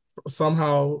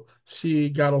 Somehow she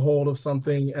got a hold of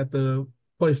something at the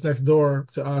place next door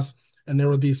to us, and there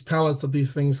were these pallets of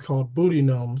these things called booty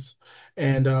gnomes.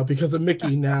 And because of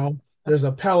Mickey now, there's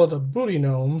a pallet of booty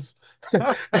gnomes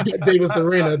at Davis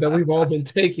Arena that we've all been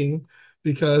taking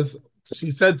because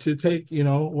she said to take,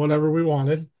 whatever we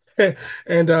wanted.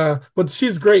 And but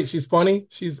she's great. She's funny.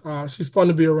 She's fun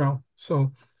to be around.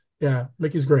 So yeah,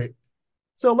 Mickey's great.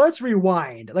 So let's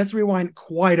rewind. Let's rewind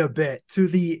quite a bit to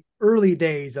the early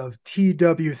days of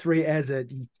TW3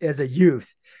 as a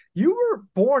youth. You were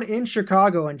born in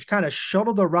Chicago and kind of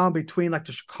shuttled around between like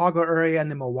the Chicago area and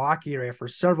the Milwaukee area for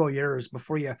several years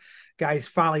before you guys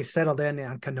finally settled in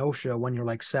on Kenosha when you're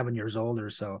like 7 years old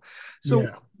or so. So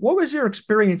Yeah. what was your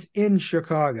experience in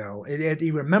Chicago? Do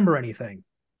you remember anything?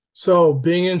 So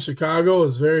being in Chicago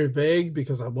is very vague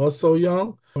because I was so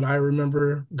young, but I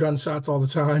remember gunshots all the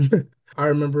time. I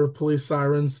remember police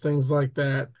sirens, things like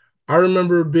that. I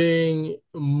remember being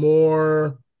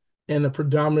more in a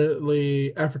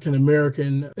predominantly African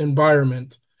American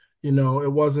environment.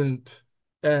 It wasn't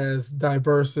as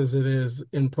diverse as it is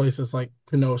in places like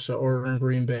Kenosha or in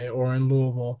Green Bay or in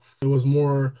Louisville. It was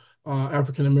more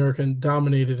African American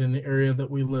dominated in the area that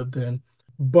we lived in.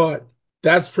 But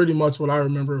that's pretty much what I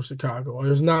remember of Chicago.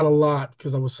 There's not a lot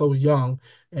because I was so young.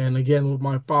 And again, with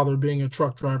my father being a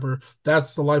truck driver,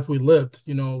 that's the life we lived.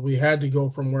 We had to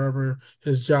go from wherever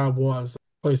his job was,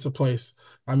 place to place.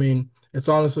 I mean, it's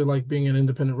honestly like being an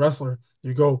independent wrestler.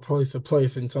 You go place to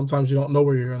place, and sometimes you don't know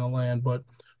where you're going to land. But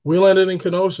we landed in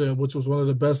Kenosha, which was one of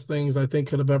the best things I think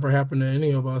could have ever happened to any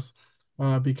of us,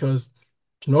 because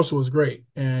Kenosha was great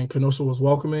and Kenosha was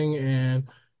welcoming, and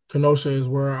Kenosha is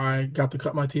where I got to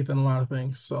cut my teeth in a lot of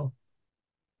things. So,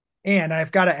 And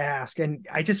I've got to ask, and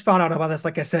I just found out about this,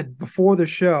 like I said before the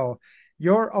show,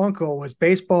 your uncle was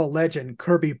baseball legend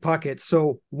Kirby Puckett.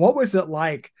 So, what was it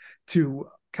like to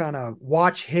kind of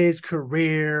watch his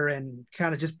career and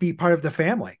kind of just be part of the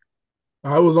family? it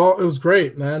was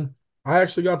great, man. I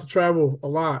actually got to travel a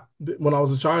lot when I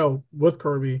was a child with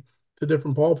Kirby to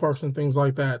different ballparks and things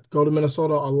like that. Go to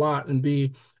Minnesota a lot and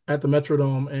be at the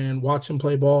Metrodome and watch him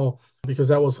play ball because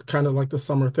that was kind of like the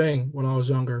summer thing when I was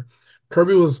younger.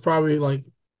 Kirby was probably like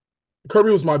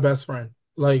Kirby was my best friend.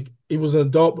 Like he was an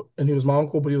adult and he was my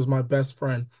uncle, but he was my best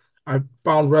friend. I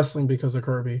found wrestling because of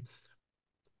Kirby.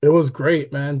 It was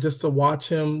great, man, just to watch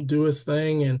him do his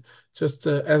thing, and just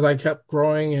to, as I kept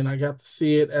growing and I got to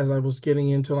see it as I was getting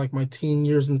into like my teen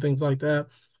years and things like that.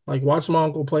 Like watching my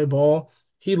uncle play ball,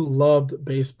 he loved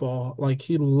baseball. Like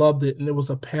he loved it and it was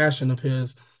a passion of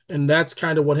his. And that's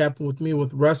kind of what happened with me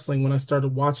with wrestling when I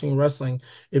started watching wrestling.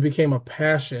 It became a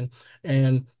passion.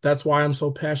 And that's why I'm so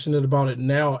passionate about it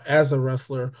now as a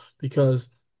wrestler, because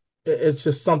it's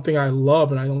just something I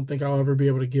love and I don't think I'll ever be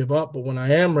able to give up. But when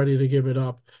I am ready to give it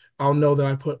up, I'll know that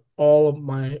I put all of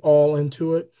my all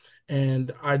into it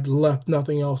and I'd left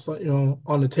nothing else,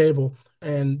 on the table.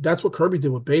 And that's what Kirby did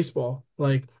with baseball.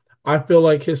 Like I feel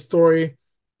like his story,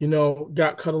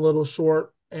 got cut a little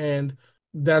short, and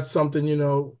that's something,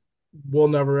 we'll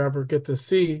never ever get to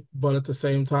see. But at the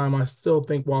same time, I still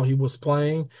think while he was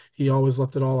playing, he always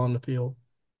left it all on the field.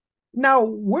 Now,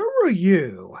 where were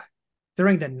you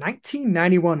during the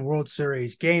 1991 World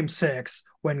Series Game 6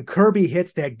 when Kirby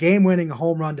hits that game winning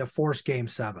home run to force Game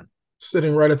 7?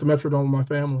 Sitting right at the Metrodome with my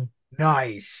family.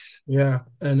 Nice. Yeah,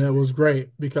 and it was great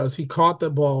because he caught the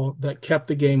ball that kept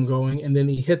the game going, and then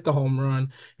he hit the home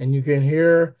run, and you can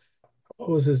hear what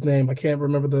was his name? I can't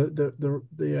remember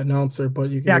the announcer, but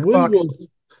you can Jack Buck.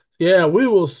 yeah, we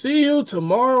will see you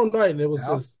tomorrow night, and Yep.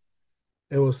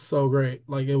 it was so great.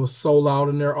 Like it was so loud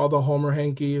in there, all the Homer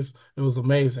hankies, it was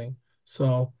amazing.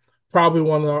 So probably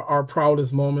one of our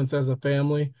proudest moments as a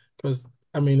family because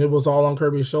I mean it was all on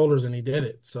Kirby's shoulders, and he did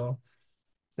it. So.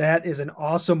 That is an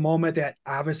awesome moment that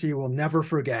obviously you will never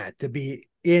forget, to be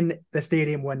in the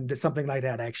stadium when something like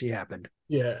that actually happened.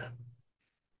 Yeah.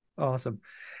 Awesome.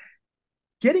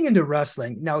 Getting into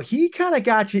wrestling. Now, he kind of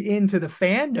got you into the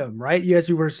fandom, right? As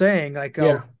you were saying, like,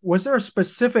 Yeah. was there a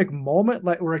specific moment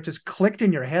like where it just clicked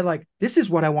in your head, like, this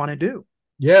is what I want to do?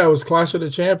 Yeah, it was Clash of the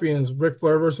Champions, Ric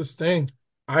Flair versus Sting.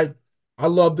 I I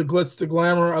love the glitz, the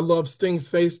glamour. I love Sting's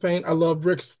face paint. I love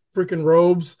Rick's freaking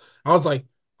robes. I was like,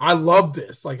 I love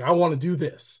this. Like, I want to do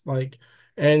this. Like,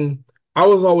 and I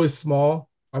was always small.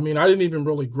 I mean, I didn't even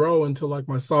really grow until like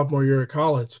my sophomore year at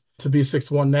college to be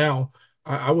 6'1" now.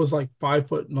 I was like 5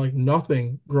 foot, like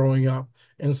nothing growing up.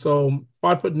 And so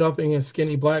 5 foot nothing and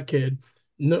skinny black kid,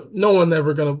 no one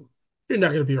ever gonna you're not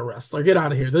going to be a wrestler. Get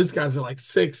out of here. These guys are like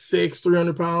 6'6",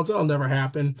 300 pounds. That'll never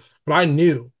happen. But I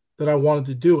knew that I wanted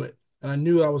to do it. And I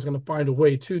knew I was going to find a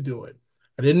way to do it.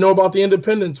 I didn't know about the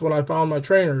independents when I found my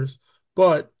trainers,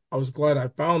 but I was glad I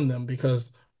found them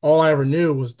because all I ever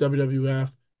knew was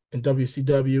WWF and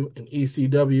WCW and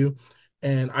ECW.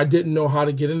 And I didn't know how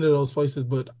to get into those places,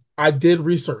 but I did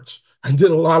research. I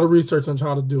did a lot of research on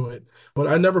how to do it. But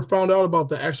I never found out about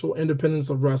the actual independence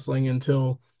of wrestling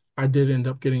until I did end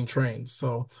up getting trained.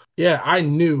 So yeah, I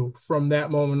knew from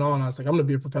that moment on, I was like, I'm going to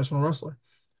be a professional wrestler.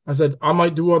 I said, I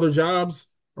might do other jobs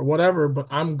or whatever, but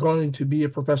I'm going to be a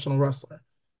professional wrestler.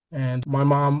 And my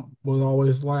mom would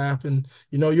always laugh and,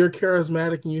 you're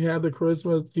charismatic and you have the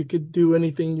charisma. You could do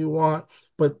anything you want,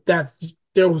 but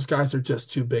those guys are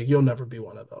just too big. You'll never be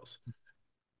one of those.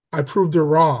 I proved her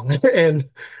wrong. And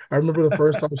I remember the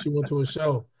first time she went to a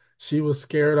show, she was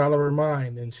scared out of her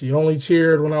mind and she only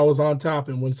cheered when I was on top.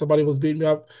 And when somebody was beating me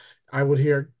up, I would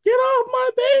hear, "Get off my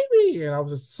baby." And I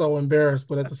was just so embarrassed,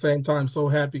 but at the same time, so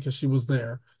happy because she was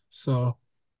there. So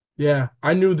yeah,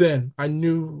 I knew then. I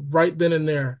knew right then and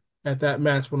there at that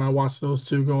match when I watched those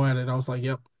two go at it. I was like,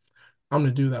 yep, I'm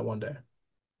gonna do that one day.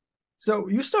 So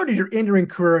you started your in-ring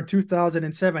career in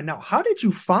 2007. Now, how did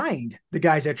you find the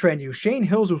guys that trained you? Shane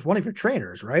Hills was one of your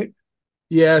trainers, right?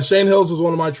 Yeah, Shane Hills was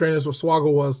one of my trainers, where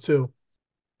Swaggle was too.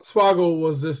 Swaggle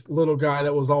was this little guy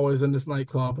that was always in this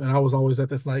nightclub, and I was always at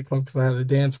this nightclub because I had a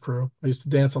dance crew. I used to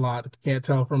dance a lot, if you can't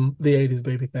tell from the 80s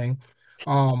baby thing.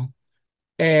 Um,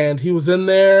 and he was in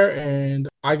there, and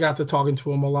I got to talking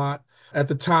to him a lot. At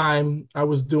the time, I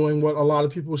was doing what a lot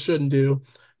of people shouldn't do.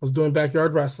 I was doing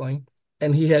backyard wrestling,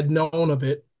 and he had known of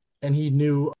it, and he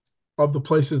knew of the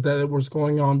places that it was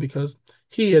going on because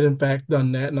he had in fact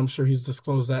done that, and I'm sure he's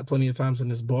disclosed that plenty of times in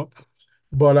his book.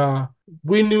 But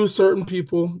we knew certain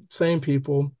people, same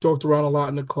people, joked around a lot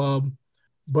in the club,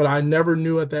 but I never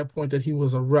knew at that point that he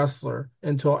was a wrestler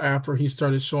until after he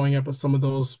started showing up at some of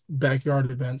those backyard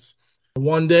events.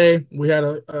 One day we had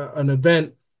an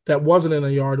event that wasn't in a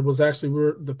yard. It was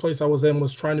actually the place I was in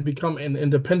was trying to become an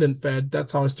independent fed.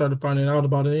 That's how I started finding out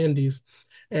about the indies.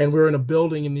 And we were in a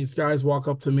building, and these guys walk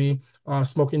up to me,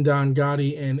 Smoking Don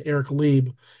Gotti and Eric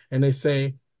Lieb, and they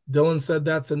say, "Dylan said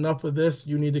that's enough of this.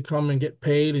 You need to come and get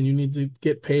paid, and you need to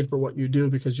get paid for what you do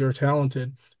because you're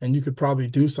talented and you could probably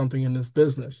do something in this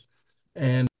business."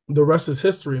 And the rest is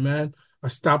history, man. I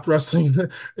stopped wrestling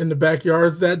in the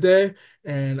backyards that day,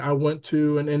 and I went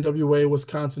to an NWA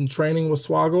Wisconsin training with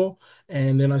Swaggle,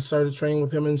 and then I started training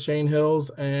with him in Shane Hills,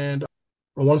 and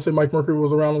I want to say Mike Mercury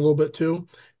was around a little bit too,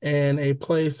 and a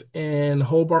place in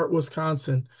Hobart,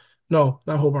 Wisconsin. No,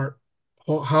 not Hobart.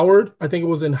 Howard. I think it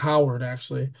was in Howard,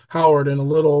 actually. Howard, in a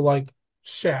little like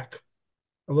shack,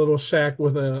 a little shack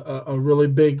with a really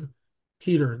big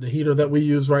heater, the heater that we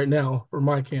use right now for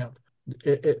my camp.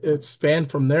 It spanned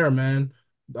from there, man.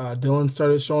 Dylan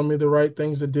started showing me the right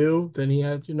things to do. Then he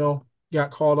had,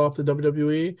 got called off the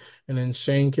WWE, and then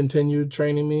Shane continued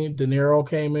training me. De Niro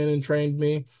came in and trained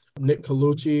me. Nick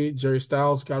Colucci, Jerry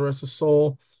Styles, God rest his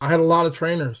soul. I had a lot of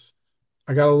trainers.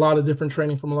 I got a lot of different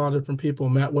training from a lot of different people.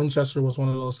 Matt Winchester was one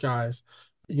of those guys.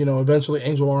 Eventually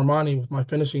Angel Armani with my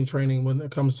finishing training when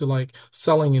it comes to like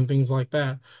selling and things like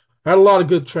that. I had a lot of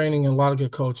good training and a lot of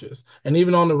good coaches. And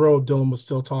even on the road, Dylan would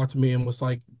still talk to me and was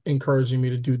like encouraging me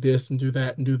to do this and do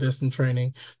that and do this in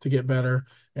training to get better.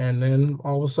 And then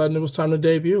all of a sudden it was time to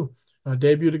debut. I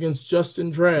debuted against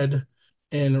Justin Dredd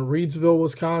in Reedsville,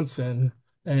 Wisconsin.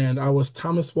 And I was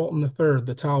Thomas Walton III,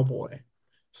 the towel boy.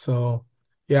 So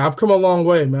yeah, I've come a long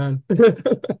way, man.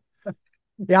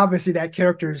 Yeah, obviously that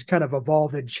character has kind of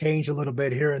evolved and changed a little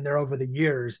bit here and there over the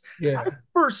years. I Yeah.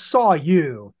 first saw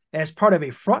you as part of a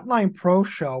Frontline Pro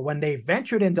show when they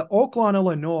ventured into Oaklawn,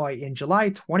 Illinois in July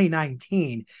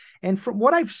 2019. And from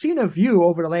what I've seen of you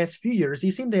over the last few years,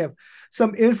 you seem to have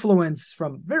some influence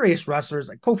from various wrestlers,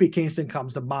 like Kofi Kingston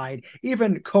comes to mind,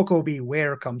 even Coco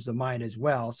Beware comes to mind as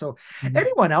well. So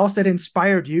anyone else that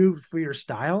inspired you for your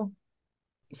style?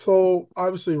 So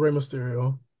obviously Rey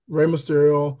Mysterio,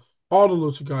 all the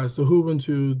Lucha guys, the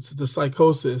Juventudes, the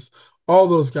Psychosis, all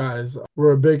those guys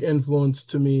were a big influence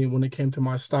to me when it came to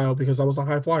my style because I was a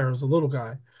high flyer, I was a little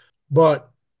guy.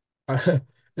 But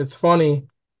it's funny,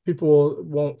 people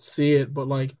won't see it, but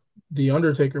like The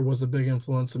Undertaker was a big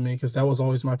influence on me because that was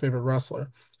always my favorite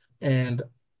wrestler. And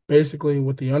basically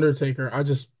with The Undertaker, I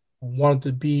just wanted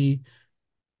to be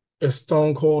as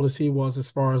stone cold as he was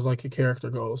as far as like a character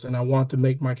goes. And I wanted to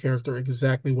make my character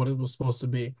exactly what it was supposed to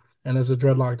be. And as a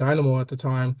Dreadlock Dynamo at the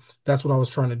time, that's what I was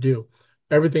trying to do.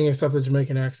 Everything except the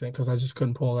Jamaican accent, because I just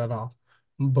couldn't pull that off.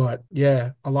 But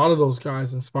yeah, a lot of those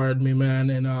guys inspired me, man.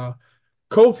 And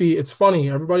Kofi, it's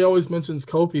funny. Everybody always mentions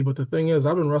Kofi, but the thing is,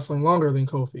 I've been wrestling longer than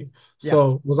Kofi. Yeah.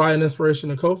 So was I an inspiration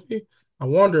to Kofi? I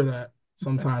wonder that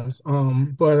sometimes.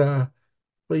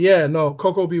 But yeah, no,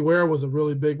 Coco Beware was a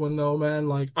really big one though, man.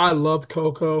 Like I loved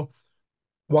Coco.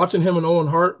 Watching him and Owen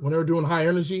Hart when they were doing high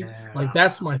energy, like Yeah.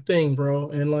 that's my thing,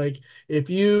 bro. And like if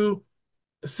you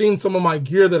seen some of my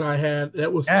gear that I had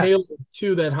that was tailored Yes.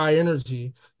 to that high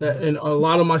energy, that Mhm. and a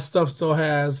lot of my stuff still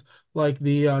has like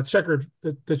the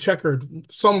the checkered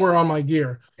somewhere on my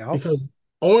gear Yep. because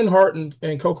Owen Hart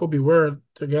and Coco Beware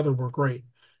together were great.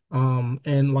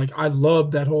 And like I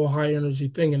love that whole high energy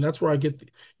thing, and that's where I get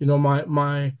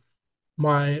my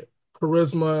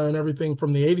charisma and everything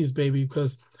from the 80s baby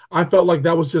because I felt like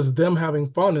that was just them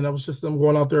having fun and that was just them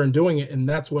going out there and doing it, and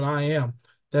that's what I am.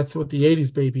 That's what the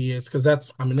 80s baby is because that's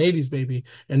I'm an 80s baby,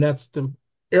 and that's the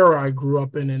era I grew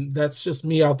up in, and that's just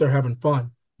me out there having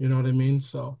fun. You know what I mean?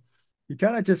 So You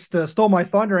kind of just stole my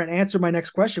thunder and answered my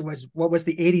next question, was what was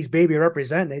the 80s baby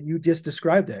represent? And you just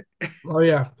described it. Oh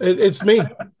yeah, it's me.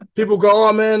 People go,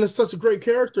 "Oh man, it's such a great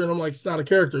character," and I'm like, "It's not a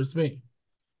character, it's me."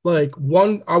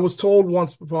 I was told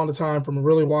once upon a time from a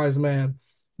really wise man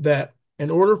that in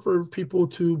order for people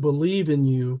to believe in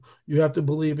you, you have to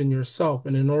believe in yourself,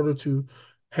 and in order to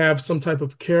have some type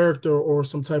of character or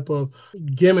some type of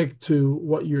gimmick to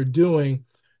what you're doing,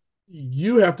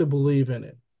 you have to believe in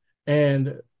it.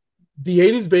 And the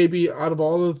 80s baby, out of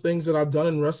all the things that I've done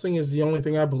in wrestling, is the only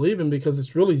thing I believe in because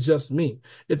it's really just me.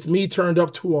 It's me turned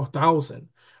up to 1,000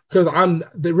 because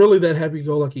really that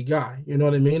happy-go-lucky guy. You know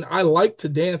what I mean? I like to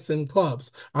dance in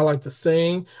clubs. I like to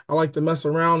sing. I like to mess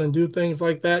around and do things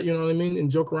like that. You know what I mean?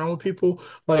 And joke around with people.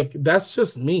 Like, that's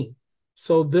just me.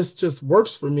 So this just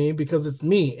works for me because it's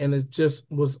me. And it just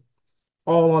was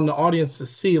all on the audience to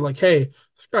see, like, hey,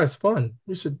 this guy's fun.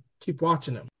 We should keep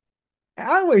watching him.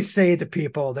 I always say to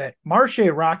people that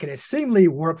Marshe Rocket has seemingly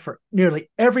worked for nearly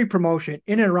every promotion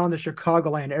in and around the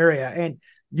Chicagoland area. And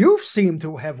you've seemed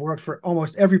to have worked for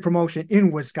almost every promotion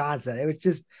in Wisconsin. It was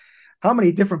just how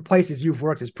many different places you've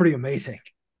worked is pretty amazing.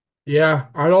 Yeah,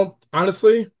 I don't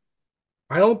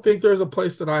think there's a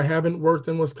place that I haven't worked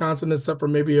in Wisconsin except for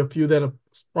maybe a few that have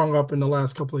sprung up in the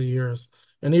last couple of years.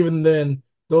 And even then,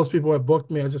 those people have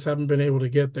booked me. I just haven't been able to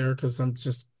get there because I'm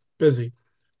just busy.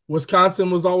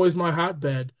 Wisconsin was always my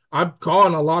hotbed. I've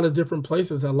gone a lot of different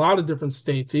places, a lot of different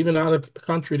states, even out of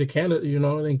country to Canada,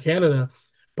 in Canada.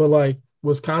 But like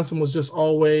Wisconsin was just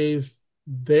always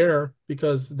there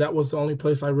because that was the only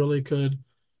place I really could,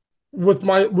 with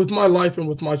my life and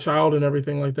with my child and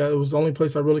everything like that. It was the only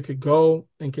place I really could go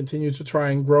and continue to try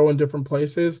and grow in different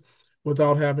places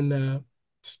without having to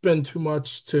spend too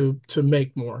much to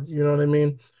make more. You know what I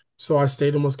mean? So I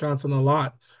stayed in Wisconsin a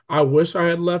lot. I wish I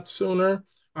had left sooner.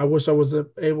 I wish I was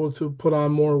able to put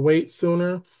on more weight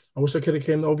sooner. I wish I could have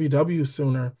came to OVW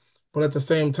sooner. But at the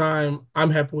same time, I'm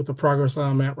happy with the progress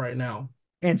I'm at right now.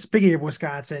 And speaking of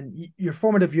Wisconsin, your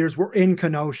formative years were in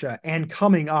Kenosha, and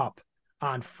coming up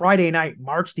on Friday night,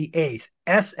 March the 8th,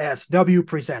 SSW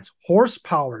presents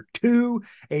Horsepower 2,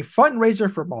 a fundraiser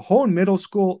for Mahone Middle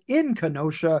School in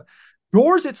Kenosha.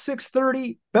 Doors at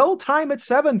 6:30, bell time at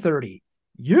 7:30.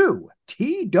 You,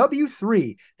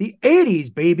 TW3, the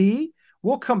 80s baby,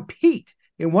 will compete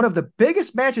in one of the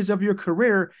biggest matches of your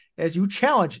career as you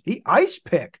challenge the Ice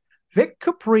Pick, Vic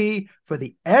Capri, for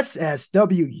the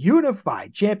SSW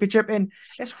Unified Championship. And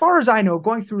as far as I know,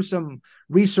 going through some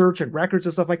research and records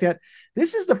and stuff like that,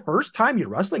 this is the first time you're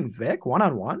wrestling Vic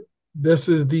one-on-one? This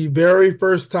is the very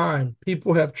first time.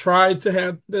 People have tried to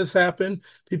have this happen.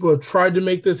 People have tried to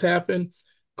make this happen.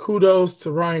 Kudos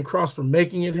to Ryan Cross for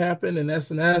making it happen in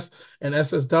SNS and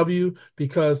SSW,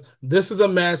 because this is a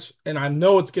match, and I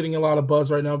know it's getting a lot of buzz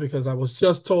right now because I was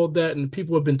just told that, and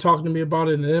people have been talking to me about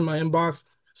it and in my inbox.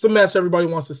 It's a match everybody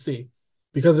wants to see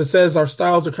because it says our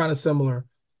styles are kind of similar.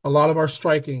 A lot of our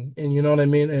striking, and you know what I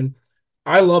mean? And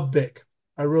I love Vic.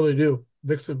 I really do.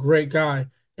 Vic's a great guy.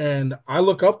 And I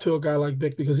look up to a guy like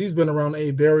Vic because he's been around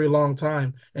a very long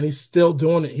time and he's still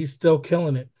doing it. He's still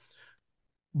killing it.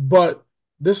 But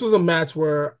this is a match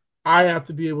where I have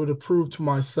to be able to prove to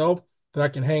myself that I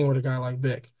can hang with a guy like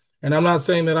Vic. And I'm not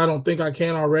saying that I don't think I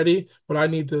can already, but I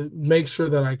need to make sure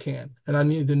that I can. And I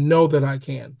need to know that I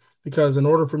can. Because in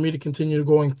order for me to continue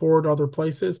going forward other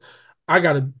places, I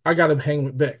gotta hang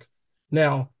with Vic.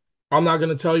 Now, I'm not going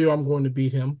to tell you I'm going to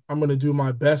beat him. I'm going to do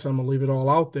my best. I'm going to leave it all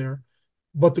out there.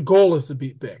 But the goal is to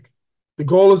beat Vic. The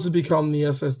goal is to become the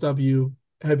SSW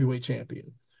heavyweight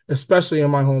champion, especially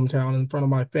in my hometown, in front of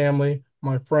my family,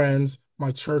 my friends,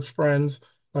 my church friends.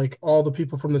 Like, all the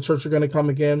people from the church are going to come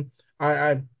again.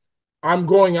 I'm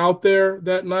going out there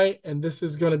that night, and this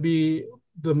is going to be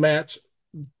the match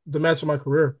of my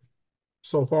career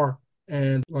so far.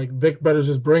 And like, Vic better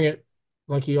just bring it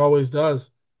like he always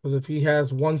does. Because if he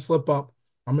has one slip up,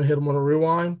 I'm going to hit him with a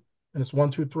rewind, and it's 1,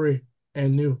 2, 3,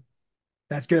 and new.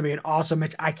 That's going to be an awesome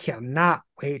match. I cannot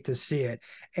wait to see it.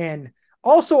 And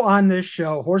also on this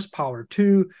show, Horsepower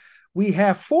 2, we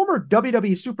have former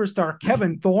WWE superstar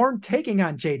Kevin Thorne taking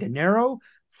on Jay De Niro.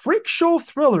 Freak Show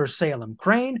Thriller Salem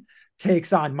Crane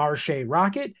takes on Marshe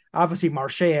Rocket. Obviously,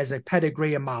 Marshe has a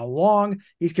pedigree a mile long.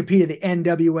 He's competed the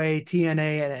NWA,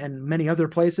 TNA, and many other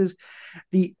places.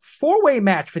 The four-way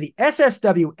match for the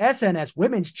SSW SNS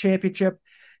Women's Championship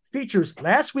features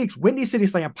last week's Windy City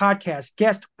Slam podcast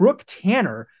guest Brooke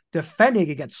Tanner defending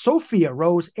against Sophia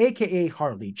Rose, a.k.a.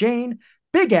 Harley Jane,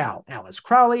 Big Al, Alice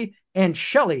Crowley, and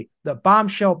Shelly, the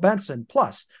Bombshell Benson.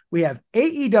 Plus, we have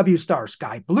AEW star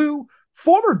Sky Blue,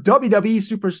 former WWE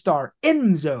superstar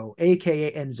Enzo,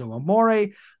 a.k.a. Enzo Amore,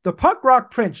 the punk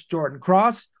rock prince Jordan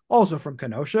Cross, also from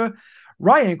Kenosha,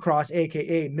 Ryan Cross,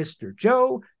 a.k.a. Mr.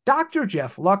 Joe, Dr.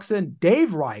 Jeff Luxon, Dave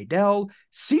Rydell,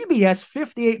 CBS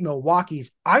 58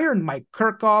 Milwaukee's Iron Mike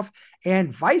Kirkhoff,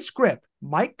 and Vice Grip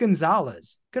Mike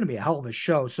Gonzalez. Going to be a hell of a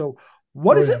show. So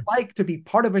what is it like to be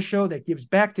part of a show that gives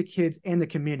back to kids and the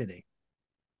community?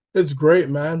 It's great,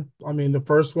 man. I mean, the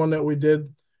first one that we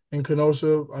did in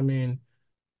Kenosha, I mean,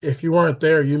 if you weren't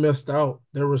there, you missed out.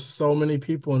 There were so many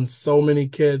people and so many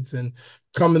kids and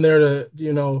coming there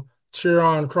to, cheer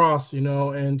on Cross,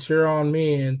 and cheer on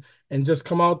me and just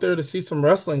come out there to see some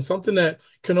wrestling, something that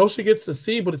Kenosha gets to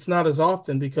see, but it's not as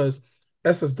often because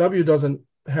SSW doesn't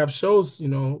have shows,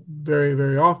 very,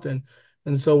 very often.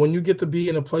 And so when you get to be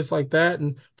in a place like that,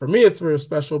 and for me, it's very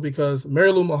special because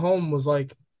Mary Lou Mahone was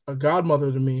like a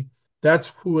godmother to me.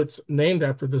 That's who it's named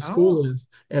after, the school is.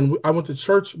 And I went to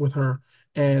church with her.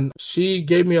 And she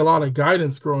gave me a lot of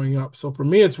guidance growing up. So for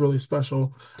me, it's really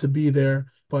special to be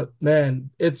there. But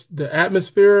man, it's the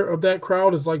atmosphere of that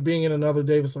crowd is like being in another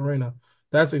Davis Arena.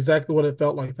 That's exactly what it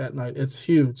felt like that night. It's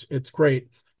huge. It's great.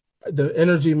 The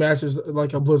energy matches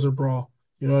like a Blizzard Brawl.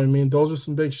 You know what I mean? Those are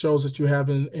some big shows that you have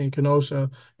in Kenosha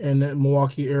and the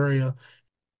Milwaukee area.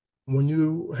 When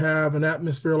you have an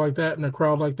atmosphere like that and a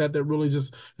crowd like that that really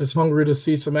just is hungry to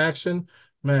see some action,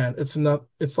 man, it's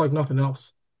like nothing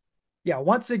else. Yeah,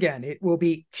 once again, it will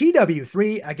be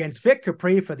TW3 against Vic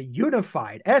Capri for the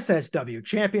Unified SSW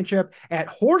Championship at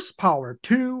Horsepower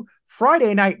 2,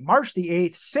 Friday night, March the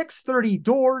 8th, 6:30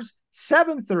 doors,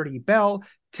 7:30 bell.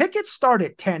 Tickets start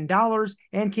at $10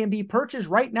 and can be purchased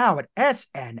right now at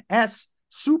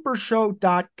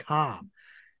snssupershow.com.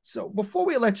 So before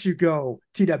we let you go,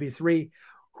 TW3,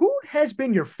 who has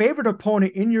been your favorite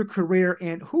opponent in your career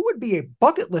and who would be a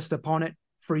bucket list opponent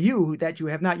for you that you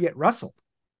have not yet wrestled?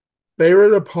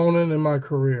 Favorite opponent in my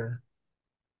career.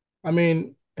 I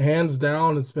mean, hands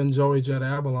down, it's been Joey Jet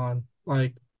Avalon.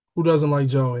 Like, who doesn't like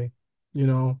Joey?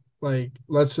 Like,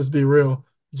 let's just be real.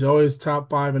 Joey's top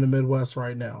 5 in the Midwest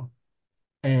right now.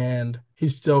 And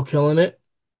he's still killing it.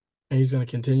 And he's going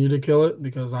to continue to kill it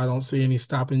because I don't see any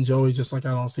stopping Joey, just like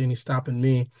I don't see any stopping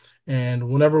me. And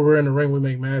whenever we're in the ring, we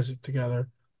make magic together.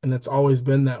 And it's always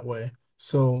been that way.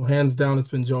 So, hands down, it's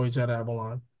been Joey Jet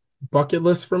Avalon. Bucket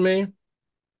list for me.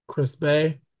 Chris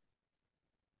Bay,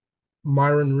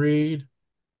 Myron Reed,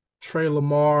 Trey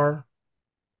Lamar,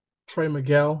 Trey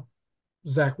Miguel,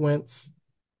 Zach Wentz,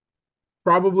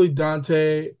 probably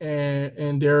Dante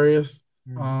and Darius.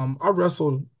 I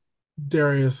wrestled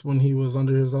Darius when he was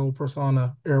under his old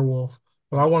persona, Airwolf,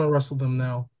 but I want to wrestle them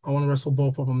now. I want to wrestle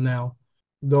both of them now.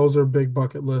 Those are big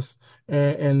bucket lists.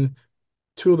 And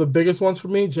two of the biggest ones for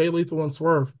me, Jay Lethal and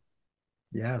Swerve.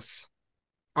 Yes.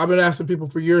 I've been asking people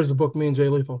for years to book me and Jay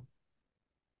Lethal.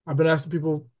 I've been asking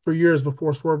people for years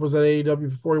before Swerve was at AEW,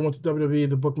 before he went to WWE,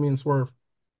 to book me and Swerve.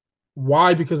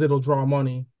 Why? Because it'll draw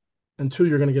money. And two,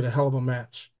 you're going to get a hell of a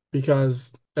match.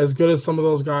 Because as good as some of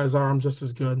those guys are, I'm just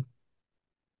as good.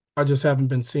 I just haven't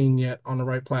been seen yet on the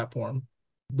right platform.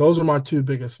 Those are my two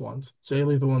biggest ones, Jay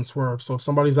Lethal and Swerve. So if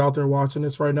somebody's out there watching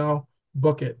this right now,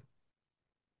 book it.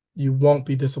 You won't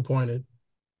be disappointed.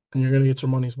 And you're going to get your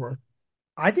money's worth.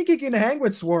 I think he can hang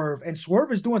with Swerve, and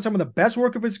Swerve is doing some of the best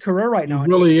work of his career right now. He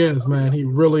really is, man. He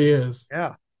really is.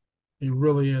 Yeah. He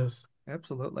really is.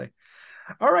 Absolutely.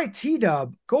 All right,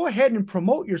 T-Dub, go ahead and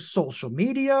promote your social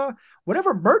media,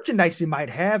 whatever merchandise you might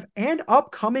have, and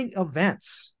upcoming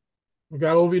events. We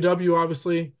got OVW,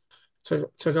 obviously.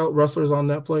 Check out Wrestlers on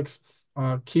Netflix.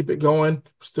 Keep it going. We're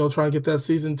still trying to get that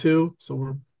season 2, so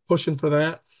we're pushing for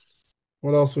that.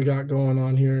 What else we got going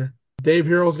on here? Dave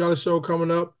Hero's got a show coming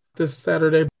up this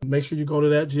Saturday. Make sure you go to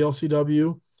that.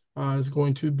 GLCW is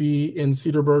going to be in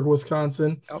Cedarburg,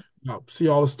 Wisconsin. Yep. See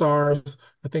all the stars.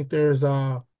 I think there's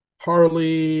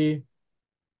Harley.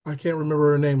 I can't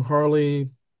remember her name.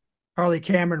 Harley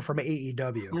Cameron from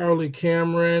AEW. Harley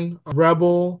Cameron,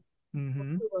 Rebel.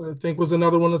 Mm-hmm. I think was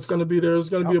another one that's going to be there. There's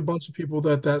going to be a bunch of people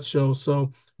that show.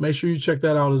 So make sure you check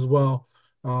that out as well.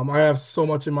 I have so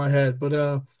much in my head, but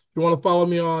if you want to follow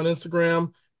me on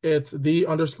Instagram, it's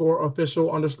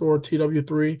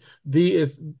 _official_TW3. The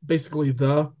is basically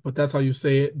the, but that's how you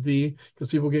say it, the, because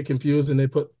people get confused and they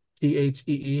put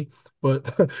THEE, but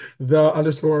the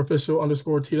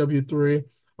 _official_TW3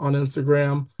 on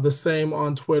Instagram, the same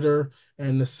on Twitter,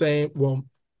 and the same, well,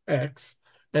 X,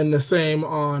 and the same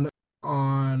on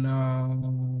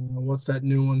what's that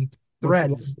new one?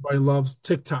 Threads. Everybody loves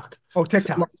TikTok. Oh,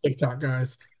 TikTok. TikTok,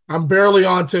 guys. I'm barely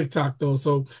on TikTok, though.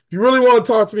 So if you really want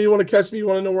to talk to me, you want to catch me, you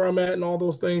want to know where I'm at and all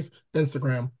those things,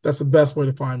 Instagram. That's the best way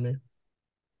to find me.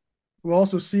 We'll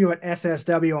also see you at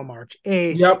SSW on March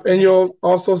 8th. Yep, and you'll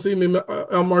also see me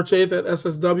on March 8th at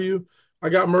SSW. I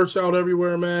got merch out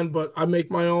everywhere, man, but I make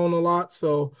my own a lot.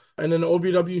 So, and then the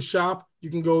OVW shop, you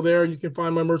can go there and you can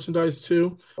find my merchandise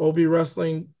too.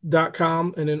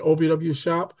 ovwrestling.com, and then OVW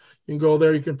shop, you can go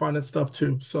there, you can find that stuff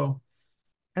too. So,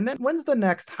 And then when's the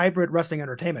next Hybrid Wrestling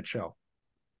Entertainment show?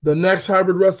 the next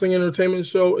Hybrid Wrestling Entertainment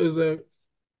show is a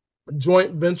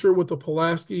joint venture with the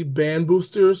Pulaski Band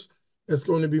Boosters. It's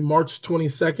going to be March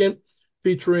 22nd,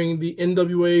 featuring the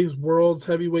NWA's World's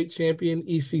Heavyweight Champion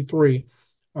EC3.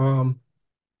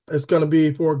 It's going to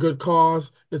be for a good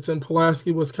cause. It's in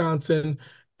Pulaski, Wisconsin,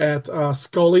 at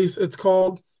Scully's, it's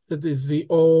called. It is the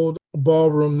old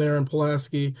ballroom there in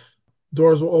Pulaski.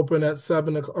 Doors will open at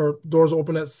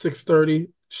 6:30.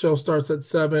 Show starts at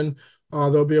 7.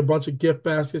 There'll be a bunch of gift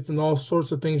baskets and all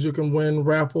sorts of things you can win,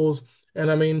 raffles. And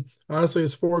I mean, honestly,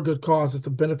 it's for a good cause. It's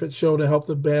a benefit show to help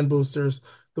the band boosters.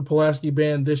 The Pulaski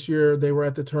Band this year, they were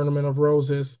at the Tournament of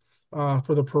Roses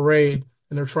for the parade,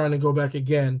 and they're trying to go back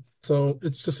again. So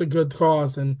it's just a good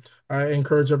cause, and I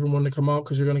encourage everyone to come out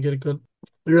because you're going to get a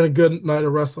good night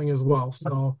of wrestling as well.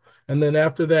 So, and then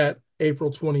after that, April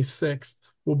 26th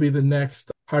will be the next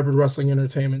Hybrid Wrestling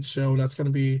Entertainment show. That's going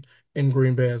to be in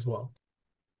Green Bay as well.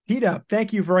 T-Dub,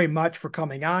 thank you very much for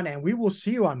coming on, and we will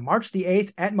see you on March the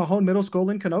 8th at Mahone Middle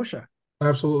School in Kenosha.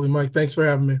 Absolutely, Mike. Thanks for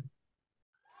having me.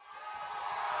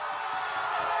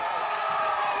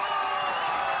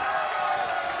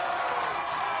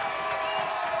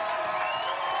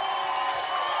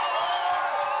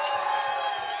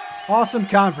 Awesome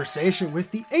conversation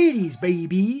with the 80s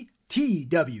baby,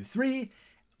 TW3.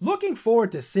 Looking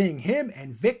forward to seeing him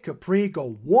and Vic Capri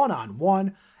go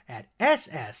one-on-one at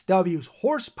SSW's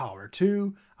Horsepower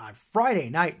 2 on Friday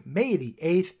night, May the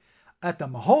 8th at the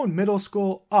Mahone Middle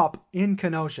School up in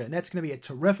Kenosha. And that's going to be a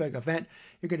terrific event.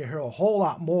 You're going to hear a whole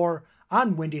lot more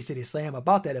on Windy City Slam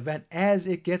about that event as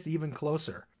it gets even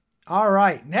closer. All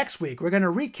right, next week we're going to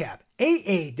recap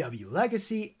AAW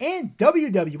Legacy and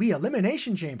WWE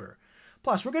Elimination Chamber.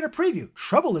 Plus, we're going to preview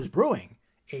Trouble is Brewing,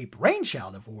 a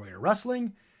brainchild of Warrior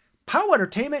Wrestling, POW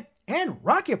Entertainment, and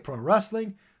Rocket Pro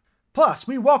Wrestling. Plus,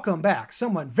 we welcome back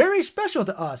someone very special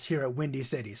to us here at Windy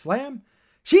City Slam.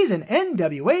 She's an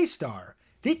NWA star,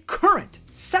 the current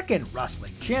second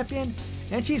wrestling champion,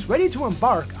 and she's ready to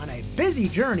embark on a busy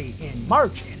journey in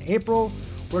March and April,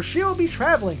 where she'll be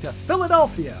traveling to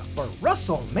Philadelphia for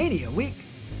WrestleMania week.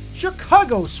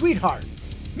 Chicago sweetheart,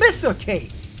 Missa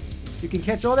Kate. You can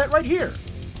catch all that right here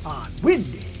on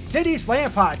Windy City Slam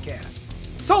Podcast.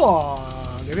 So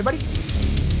long, everybody.